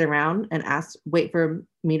just sit around and wait for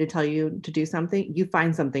me to tell you to do something. You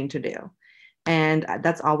find something to do. And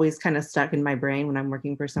that's always kind of stuck in my brain when I'm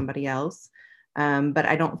working for somebody else. But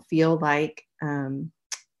I don't feel like,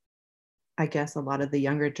 I guess a lot of the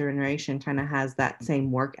younger generation kind of has that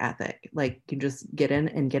same work ethic. Like, you just get in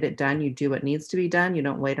and get it done. You do what needs to be done. You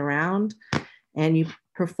don't wait around, and you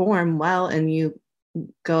perform well, and you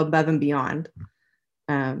go above and beyond.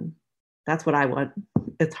 That's what I want.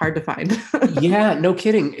 It's hard to find. Yeah, no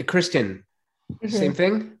kidding. Kristen, same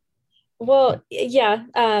thing? Well, yeah,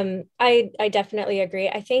 I definitely agree.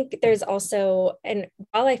 I think there's also, and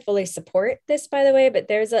while I fully support this, by the way, but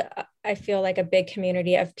I feel like a big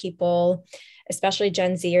community of people, especially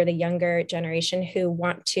Gen Z or the younger generation, who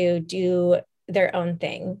want to do their own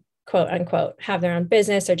thing, quote unquote, have their own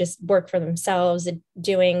business or just work for themselves,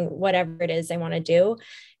 doing whatever it is they want to do.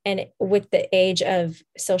 And with the age of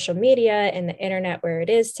social media and the internet where it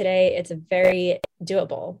is today, it's very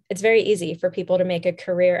doable. It's very easy for people to make a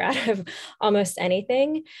career out of almost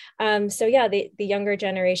anything. So yeah, the younger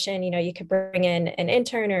generation, you could bring in an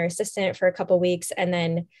intern or assistant for a couple of weeks, and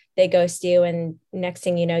then they ghost you. And next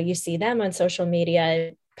thing you know, you see them on social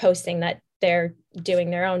media posting that they're doing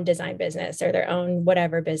their own design business or their own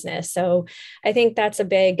whatever business. So I think that's a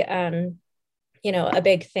big, a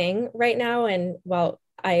big thing right now. And while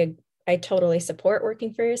I totally support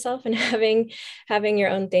working for yourself and having your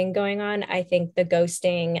own thing going on, I think the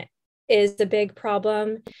ghosting is the big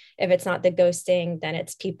problem. If it's not the ghosting, then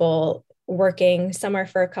it's people working somewhere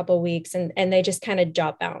for a couple of weeks and they just kind of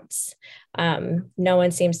job bounce. No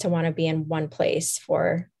one seems to want to be in one place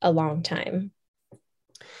for a long time.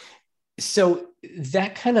 So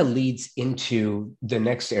that kind of leads into the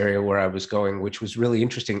next area where I was going, which was really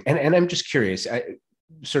interesting. And I'm just curious, I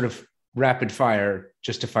sort of rapid fire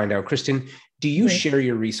just to find out, Kristen, Do you share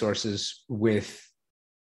your resources with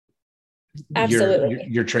Absolutely.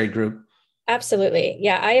 your trade group? Absolutely.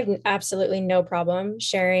 Yeah, I have absolutely no problem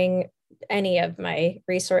sharing any of my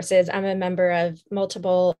resources. I'm a member of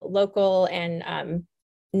multiple local and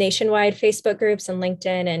nationwide Facebook groups and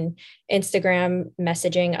LinkedIn and Instagram,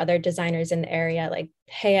 messaging other designers in the area like,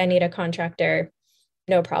 hey, I need a contractor.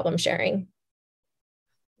 No problem sharing.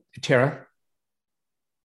 Tara?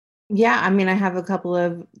 Yeah, I mean, I have a couple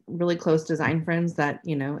of really close design friends that,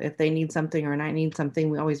 you know, if they need something or I need something,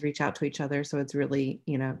 we always reach out to each other. So it's really,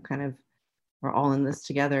 you know, kind of, we're all in this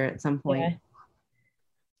together at some point. Yeah.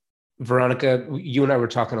 Veronica, you and I were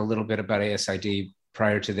talking a little bit about ASID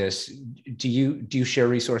prior to this. Do you share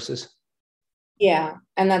resources? Yeah,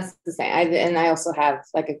 and that's the same. I also have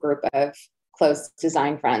like a group of close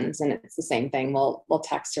design friends, and it's the same thing. We'll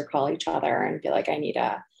text or call each other and be like, I need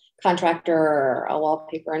a contractor or a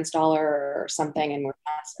wallpaper installer or something, and we're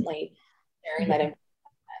constantly sharing that information.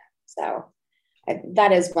 So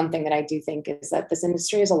that is one thing that I do think is that this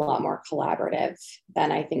industry is a lot more collaborative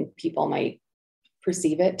than I think people might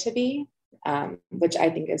perceive it to be, which I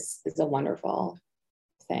think is a wonderful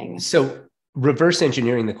thing. So reverse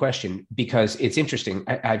engineering the question, because it's interesting.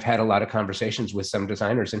 I've had a lot of conversations with some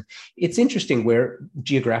designers, and it's interesting where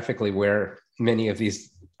geographically where many of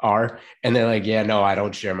these are, and they're like, yeah, no, I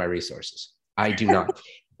don't share my resources. I do not.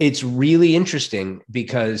 It's really interesting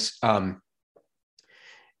because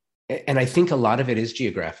and I think a lot of it is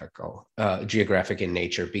geographic in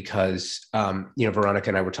nature, because Veronica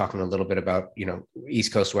and I were talking a little bit about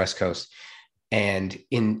East Coast, West Coast, and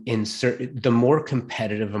in certain, the more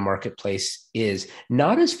competitive a marketplace is,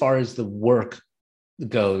 not as far as the work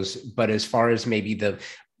goes, but as far as maybe the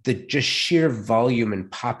just sheer volume and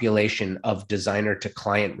population of designer to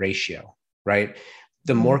client ratio, right?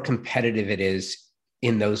 The more competitive it is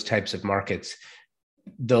in those types of markets,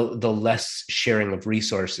 the less sharing of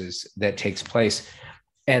resources that takes place.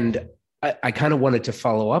 And I kind of wanted to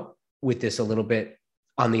follow up with this a little bit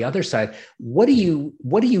on the other side. What do you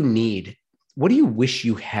need? What do you wish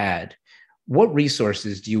you had? What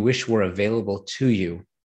resources do you wish were available to you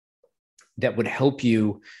that would help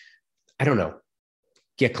you, I don't know,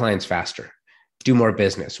 get clients faster, do more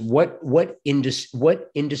business? What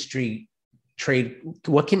industry trade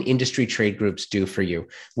groups do for you?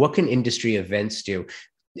 What can industry events do?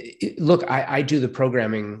 Look, I do the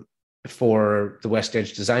programming for the West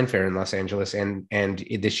Edge Design Fair in Los Angeles and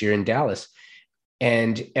this year in Dallas.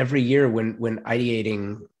 And every year when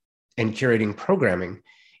ideating and curating programming,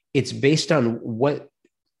 it's based on what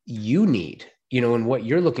you need, and what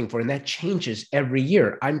you're looking for. And that changes every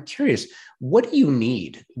year. I'm curious, what do you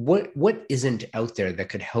need? What isn't out there that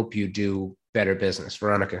could help you do better business?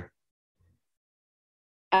 Veronica?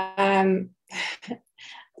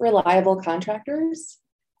 Reliable contractors,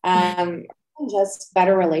 just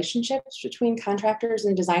better relationships between contractors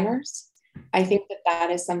and designers. I think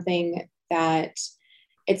that is something that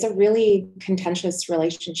it's a really contentious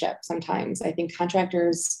relationship sometimes. I think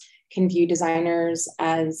contractors can view designers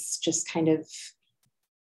as just kind of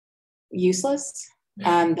useless,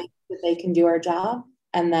 that they can do our job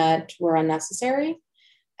and that we're unnecessary.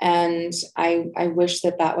 And I wish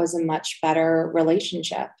that was a much better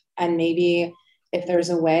relationship. And maybe if there's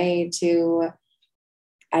a way to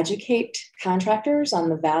educate contractors on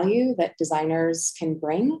the value that designers can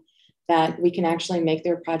bring, that we can actually make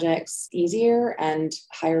their projects easier and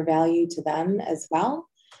higher value to them as well.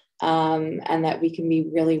 And that we can be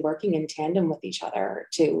really working in tandem with each other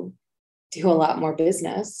to do a lot more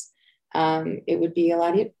business. It would be a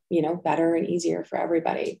lot, better and easier for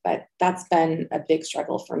everybody. But that's been a big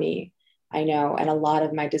struggle for me, I know. And a lot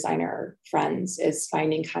of my designer friends is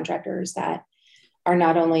finding contractors that are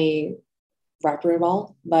not only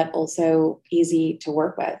reputable, but also easy to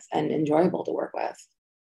work with and enjoyable to work with.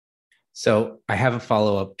 So I have a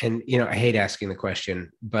follow-up, and I hate asking the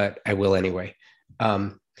question, but I will anyway.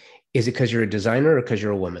 Is it because you're a designer or because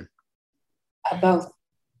you're a woman? Both.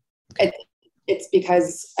 It's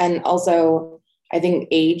because, and also I think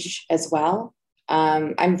age as well.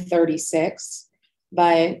 I'm 36,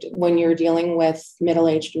 but when you're dealing with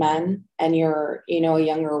middle-aged men and you're, a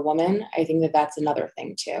younger woman, I think that's another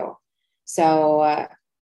thing too. So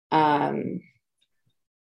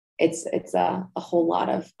it's a whole lot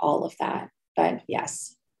of all of that, but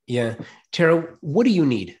yes. Yeah. Tara, what do you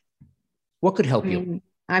need? What could help you?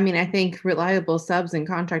 I think reliable subs and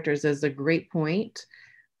contractors is a great point.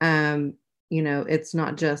 It's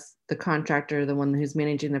not just the contractor, the one who's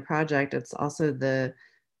managing the project. It's also the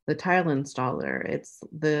tile installer. It's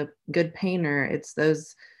the good painter. It's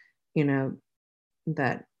those,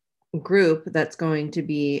 that group that's going to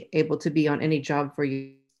be able to be on any job for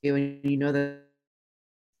you and you know that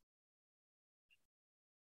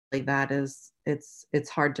like that is it's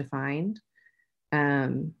hard to find.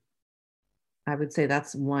 I would say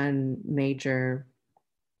that's one major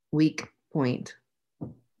weak point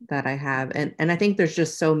that I have. And I think there's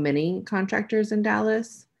just so many contractors in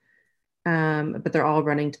Dallas, but they're all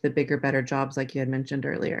running to the bigger, better jobs like you had mentioned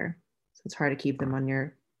earlier. So it's hard to keep them on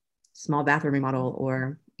your small bathroom remodel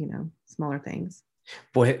or, smaller things.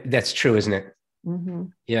 Boy, that's true, isn't it? Mm-hmm.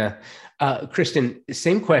 Yeah. Kristen,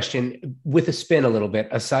 same question with a spin a little bit.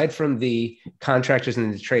 Aside from the contractors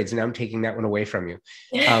and the trades, and I'm taking that one away from you.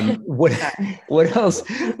 What else?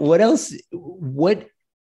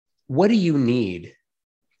 What do you need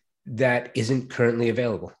that isn't currently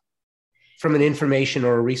available from an information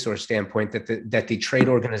or a resource standpoint that the trade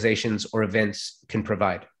organizations or events can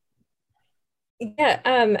provide? Yeah,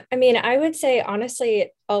 I would say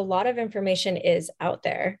honestly, a lot of information is out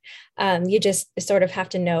there. You just sort of have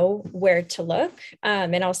to know where to look,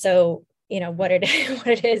 and also, what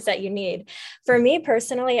it is that you need. For me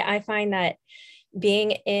personally, I find that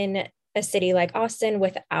being in a city like Austin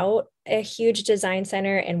without a huge design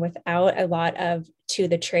center and without a lot of to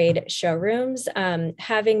the trade showrooms,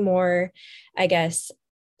 having more, I guess,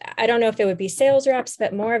 I don't know if it would be sales reps,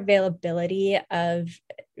 but more availability of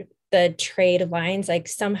the trade lines, like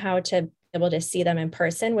somehow to be able to see them in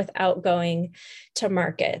person without going to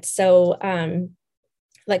market. So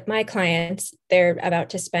like my clients, they're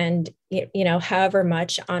about to spend, however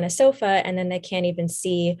much on a sofa, and then they can't even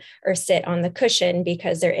see or sit on the cushion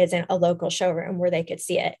because there isn't a local showroom where they could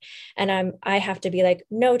see it. And I have to be like,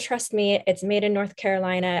 no, trust me, it's made in North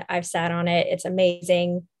Carolina. I've sat on it. It's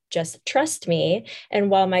amazing. Just trust me. And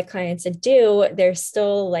while my clients do, there's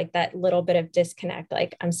still like that little bit of disconnect.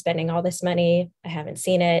 Like, I'm spending all this money, I haven't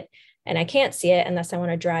seen it, and I can't see it unless I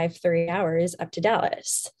want to drive 3 hours up to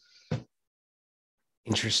Dallas.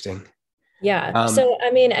 Interesting. Yeah. So,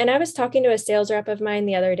 and I was talking to a sales rep of mine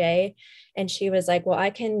the other day, and she was like, well, I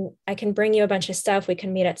can bring you a bunch of stuff. We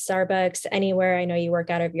can meet at Starbucks, anywhere. I know you work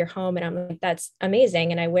out of your home. And I'm like, that's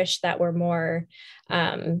amazing. And I wish that were more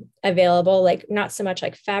available, like not so much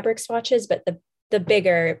like fabric swatches, but the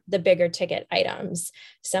bigger ticket items,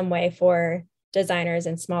 some way for designers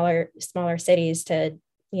in smaller cities to,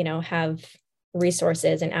 have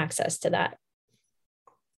resources and access to that.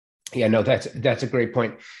 Yeah, no, that's a great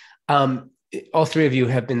point. All three of you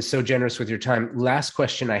have been so generous with your time. Last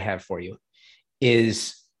question I have for you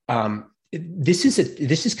is, this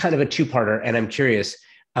is kind of a two-parter, and I'm curious.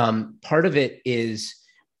 Part of it is,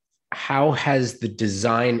 how has the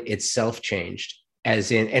design itself changed?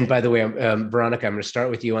 As in, and by the way, Veronica, I'm going to start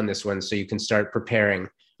with you on this one so you can start preparing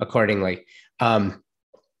accordingly.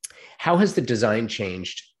 How has the design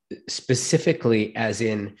changed specifically, as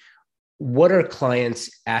in, what are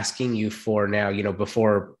clients asking you for now?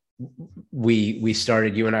 Before we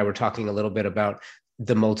started, you and I were talking a little bit about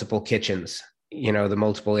the multiple kitchens, the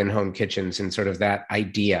multiple in-home kitchens and sort of that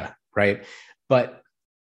idea, right? But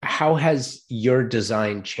how has your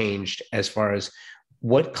design changed as far as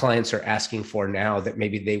what clients are asking for now that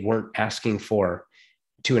maybe they weren't asking for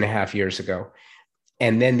 2.5 years ago?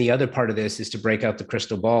 And then the other part of this is to break out the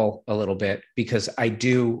crystal ball a little bit, because I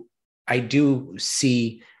do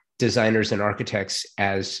see designers and architects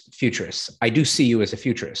as futurists. I do see you as a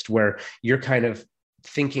futurist, where you're kind of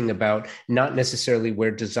thinking about not necessarily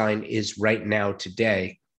where design is right now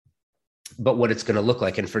today, but what it's going to look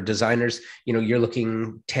like. And for designers, you're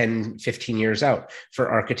looking 10, 15 years out. For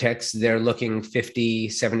architects, they're looking 50,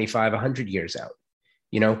 75, 100 years out.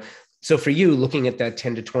 So for you, looking at that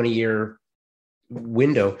 10 to 20 year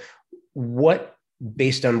window, what,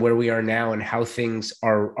 based on where we are now and how things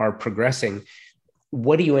are progressing,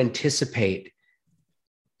 what do you anticipate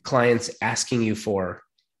clients asking you for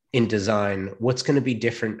in design? What's going to be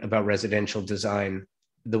different about residential design,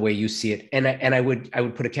 the way you see it? And I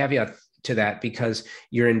would put a caveat to that, because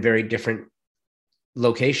you're in very different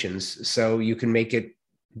locations, so you can make it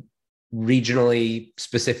regionally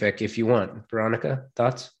specific if you want. Veronica,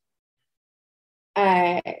 thoughts?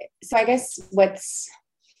 So I guess what's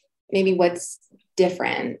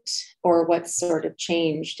different, or what's sort of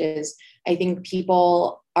changed, is I think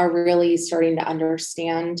people are really starting to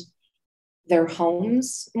understand their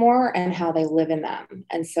homes more and how they live in them.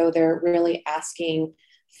 And so they're really asking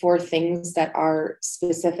for things that are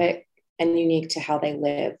specific and unique to how they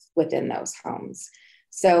live within those homes.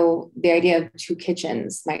 So the idea of 2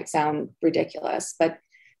 kitchens might sound ridiculous, but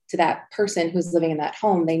to that person who's living in that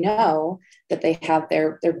home, they know that they have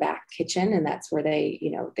their back kitchen, and that's where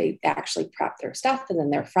they actually prep their stuff. And then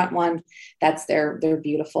their front one, that's their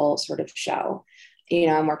beautiful sort of show.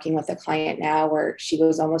 I'm working with a client now where she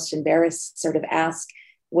was almost embarrassed to sort of ask,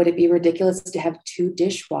 would it be ridiculous to have two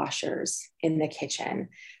dishwashers in the kitchen?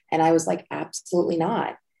 And I was like, absolutely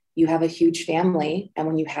not. You have a huge family. And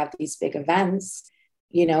when you have these big events,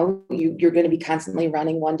 you know, you're going to be constantly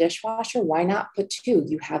running one dishwasher. Why not put two?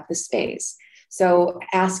 You have the space. So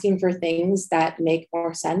asking for things that make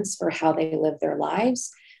more sense for how they live their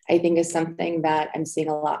lives, I think is something that I'm seeing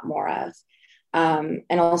a lot more of. And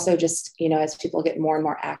also just, you know, as people get more and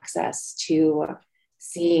more access to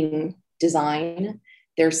seeing design,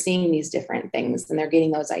 they're seeing these different things and they're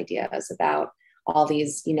getting those ideas about all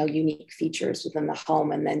these, you know, unique features within the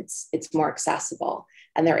home. And then it's more accessible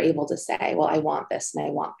and they're able to say, well, I want this and I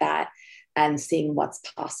want that, and seeing what's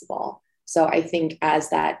possible. So I think as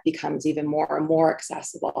that becomes even more and more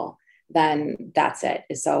accessible, then that's it.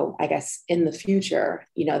 So I guess in the future,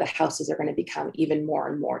 you know, the houses are going to become even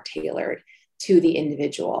more and more tailored to the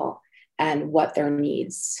individual and what their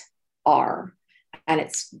needs are. And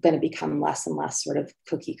it's going to become less and less sort of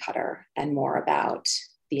cookie cutter and more about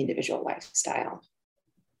the individual lifestyle.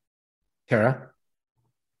 Tara?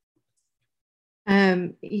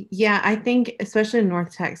 Yeah, I think especially in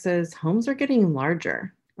North Texas, homes are getting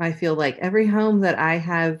larger. I feel like every home that I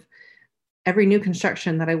have, every new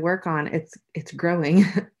construction that I work on, it's growing.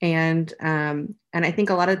 And I think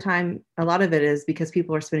a lot of it is because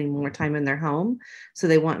people are spending more time in their home. So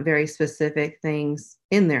they want very specific things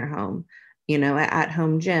in their home, you know, at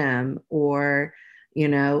home gym or, you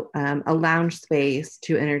know, a lounge space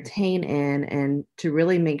to entertain in and to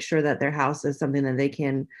really make sure that their house is something that they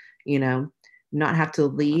can, you know, not have to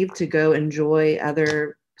leave to go enjoy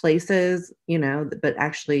other places, you know, but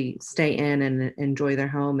actually stay in and enjoy their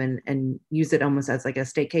home and use it almost as like a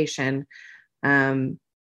staycation.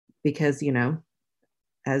 Because, you know,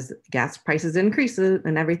 as gas prices increase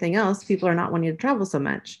and everything else, people are not wanting to travel so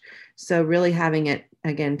much. So really having it,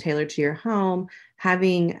 again, tailored to your home,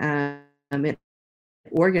 having it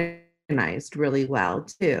organized really well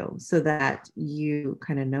too, so that you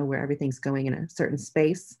kind of know where everything's going in a certain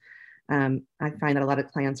space. I find that a lot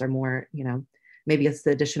of clients are more, you know, maybe it's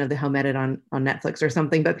the addition of the home edit on Netflix or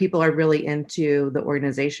something, but people are really into the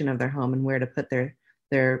organization of their home and where to put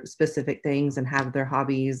their specific things and have their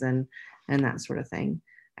hobbies and that sort of thing.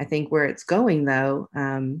 I think where it's going though,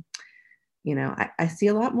 you know, I see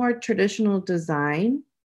a lot more traditional design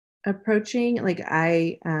approaching. Like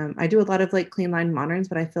I do a lot of like clean line moderns,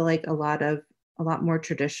 but I feel like a lot more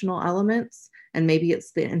traditional elements. And maybe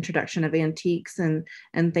it's the introduction of antiques and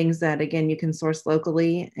things that, again, you can source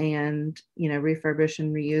locally and, you know, refurbish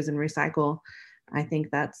and reuse and recycle. I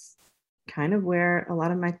think that's kind of where a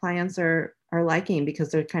lot of my clients are liking,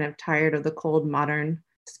 because they're kind of tired of the cold modern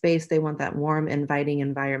space. They want that warm, inviting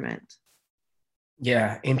environment.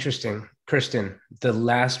 Yeah, interesting. Kristen, the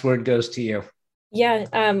last word goes to you. Yeah,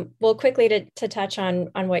 well, quickly to touch on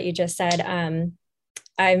what you just said,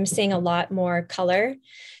 I'm seeing a lot more color.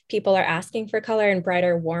 People are asking for color and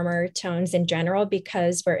brighter, warmer tones in general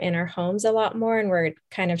because we're in our homes a lot more and we're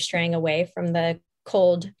kind of straying away from the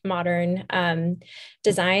cold, modern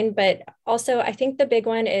design. But also, I think the big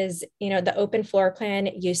one is, you know, the open floor plan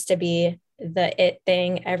used to be the it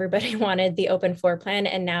thing. Everybody wanted the open floor plan.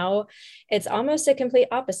 And now it's almost a complete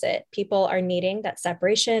opposite. People are needing that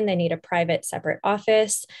separation. They need a private, separate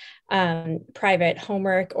office, private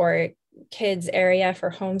homework or kids area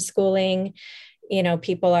for homeschooling. You know,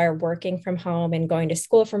 people are working from home and going to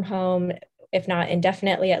school from home, if not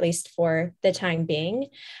indefinitely, at least for the time being.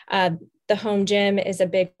 The home gym is a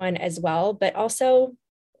big one as well, but also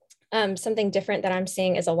something different that I'm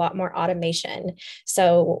seeing is a lot more automation.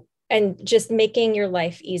 So, and just making your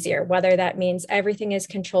life easier, whether that means everything is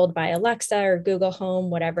controlled by Alexa or Google Home,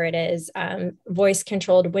 whatever it is, voice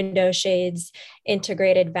controlled window shades,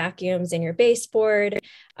 integrated vacuums in your baseboard,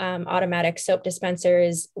 automatic soap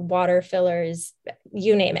dispensers, water fillers,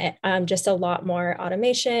 you name it. Just a lot more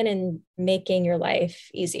automation and making your life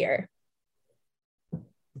easier.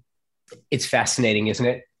 It's fascinating, isn't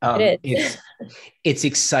it? It is. It's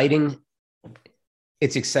exciting.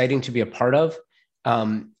 It's exciting to be a part of.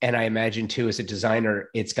 And I imagine too, as a designer,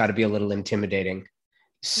 it's got to be a little intimidating.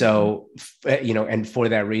 So, you know, and for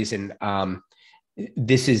that reason,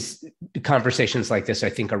 conversations like this, I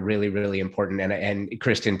think, are really, really important. And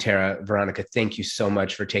Kristen, Tara, Veronica, thank you so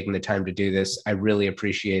much for taking the time to do this. I really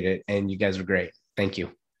appreciate it. And you guys are great. Thank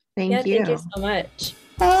you. Thank you so much.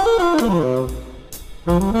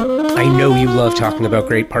 I know you love talking about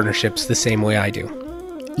great partnerships the same way I do.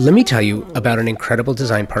 Let me tell you about an incredible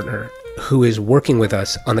design partner who is working with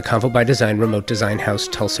us on the Convo by Design Remote Design House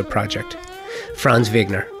Tulsa project, Franz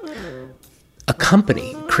Wegner, a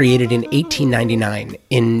company created in 1899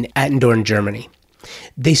 in Attendorn, Germany.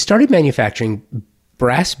 They started manufacturing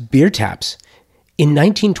brass beer taps In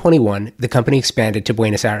 1921, the company expanded to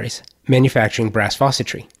Buenos Aires, manufacturing brass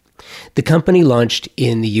faucetry. The company launched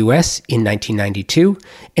in the US in 1992,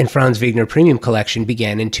 and Franz Wigner Premium Collection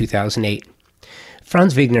began in 2008.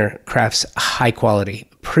 Franz Wigner crafts high-quality,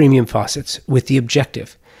 premium faucets with the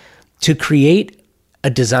objective to create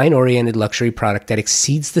a design-oriented luxury product that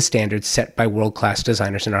exceeds the standards set by world-class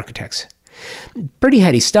designers and architects. Pretty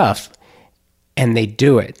heady stuff, and they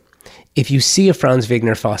do it. If you see a Franz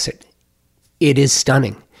Wigner faucet, it is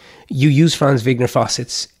stunning. You use Franz Wigner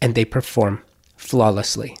faucets, and they perform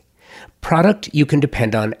flawlessly. Product you can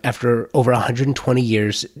depend on after over 120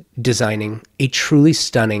 years designing a truly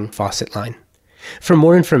stunning faucet line. For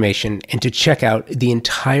more information and to check out the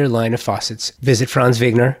entire line of faucets, visit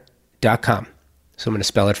franzwigner.com. So I'm going to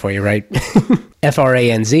spell it for you, right?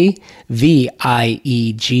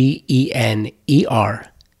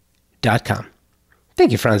 FranzVigner.com.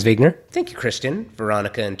 Thank you, Franz Wigner. Thank you, Kristen,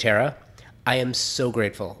 Veronica, and Tara. I am so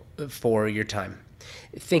grateful for your time.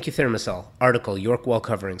 Thank you, Thermosol, Article, York Wall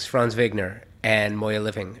Coverings, Franz Wigner, and Moya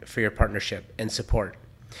Living for your partnership and support.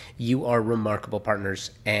 You are remarkable partners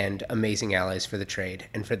and amazing allies for the trade,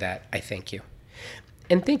 and for that, I thank you.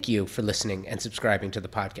 And thank you for listening and subscribing to the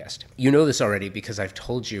podcast. You know this already because I've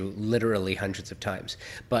told you literally hundreds of times,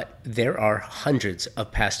 but there are hundreds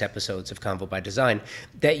of past episodes of Convo by Design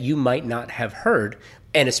that you might not have heard,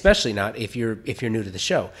 and especially not if you're new to the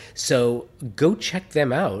show. So go check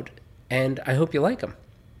them out, and I hope you like them.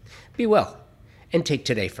 Be well, and take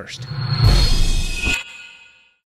today first.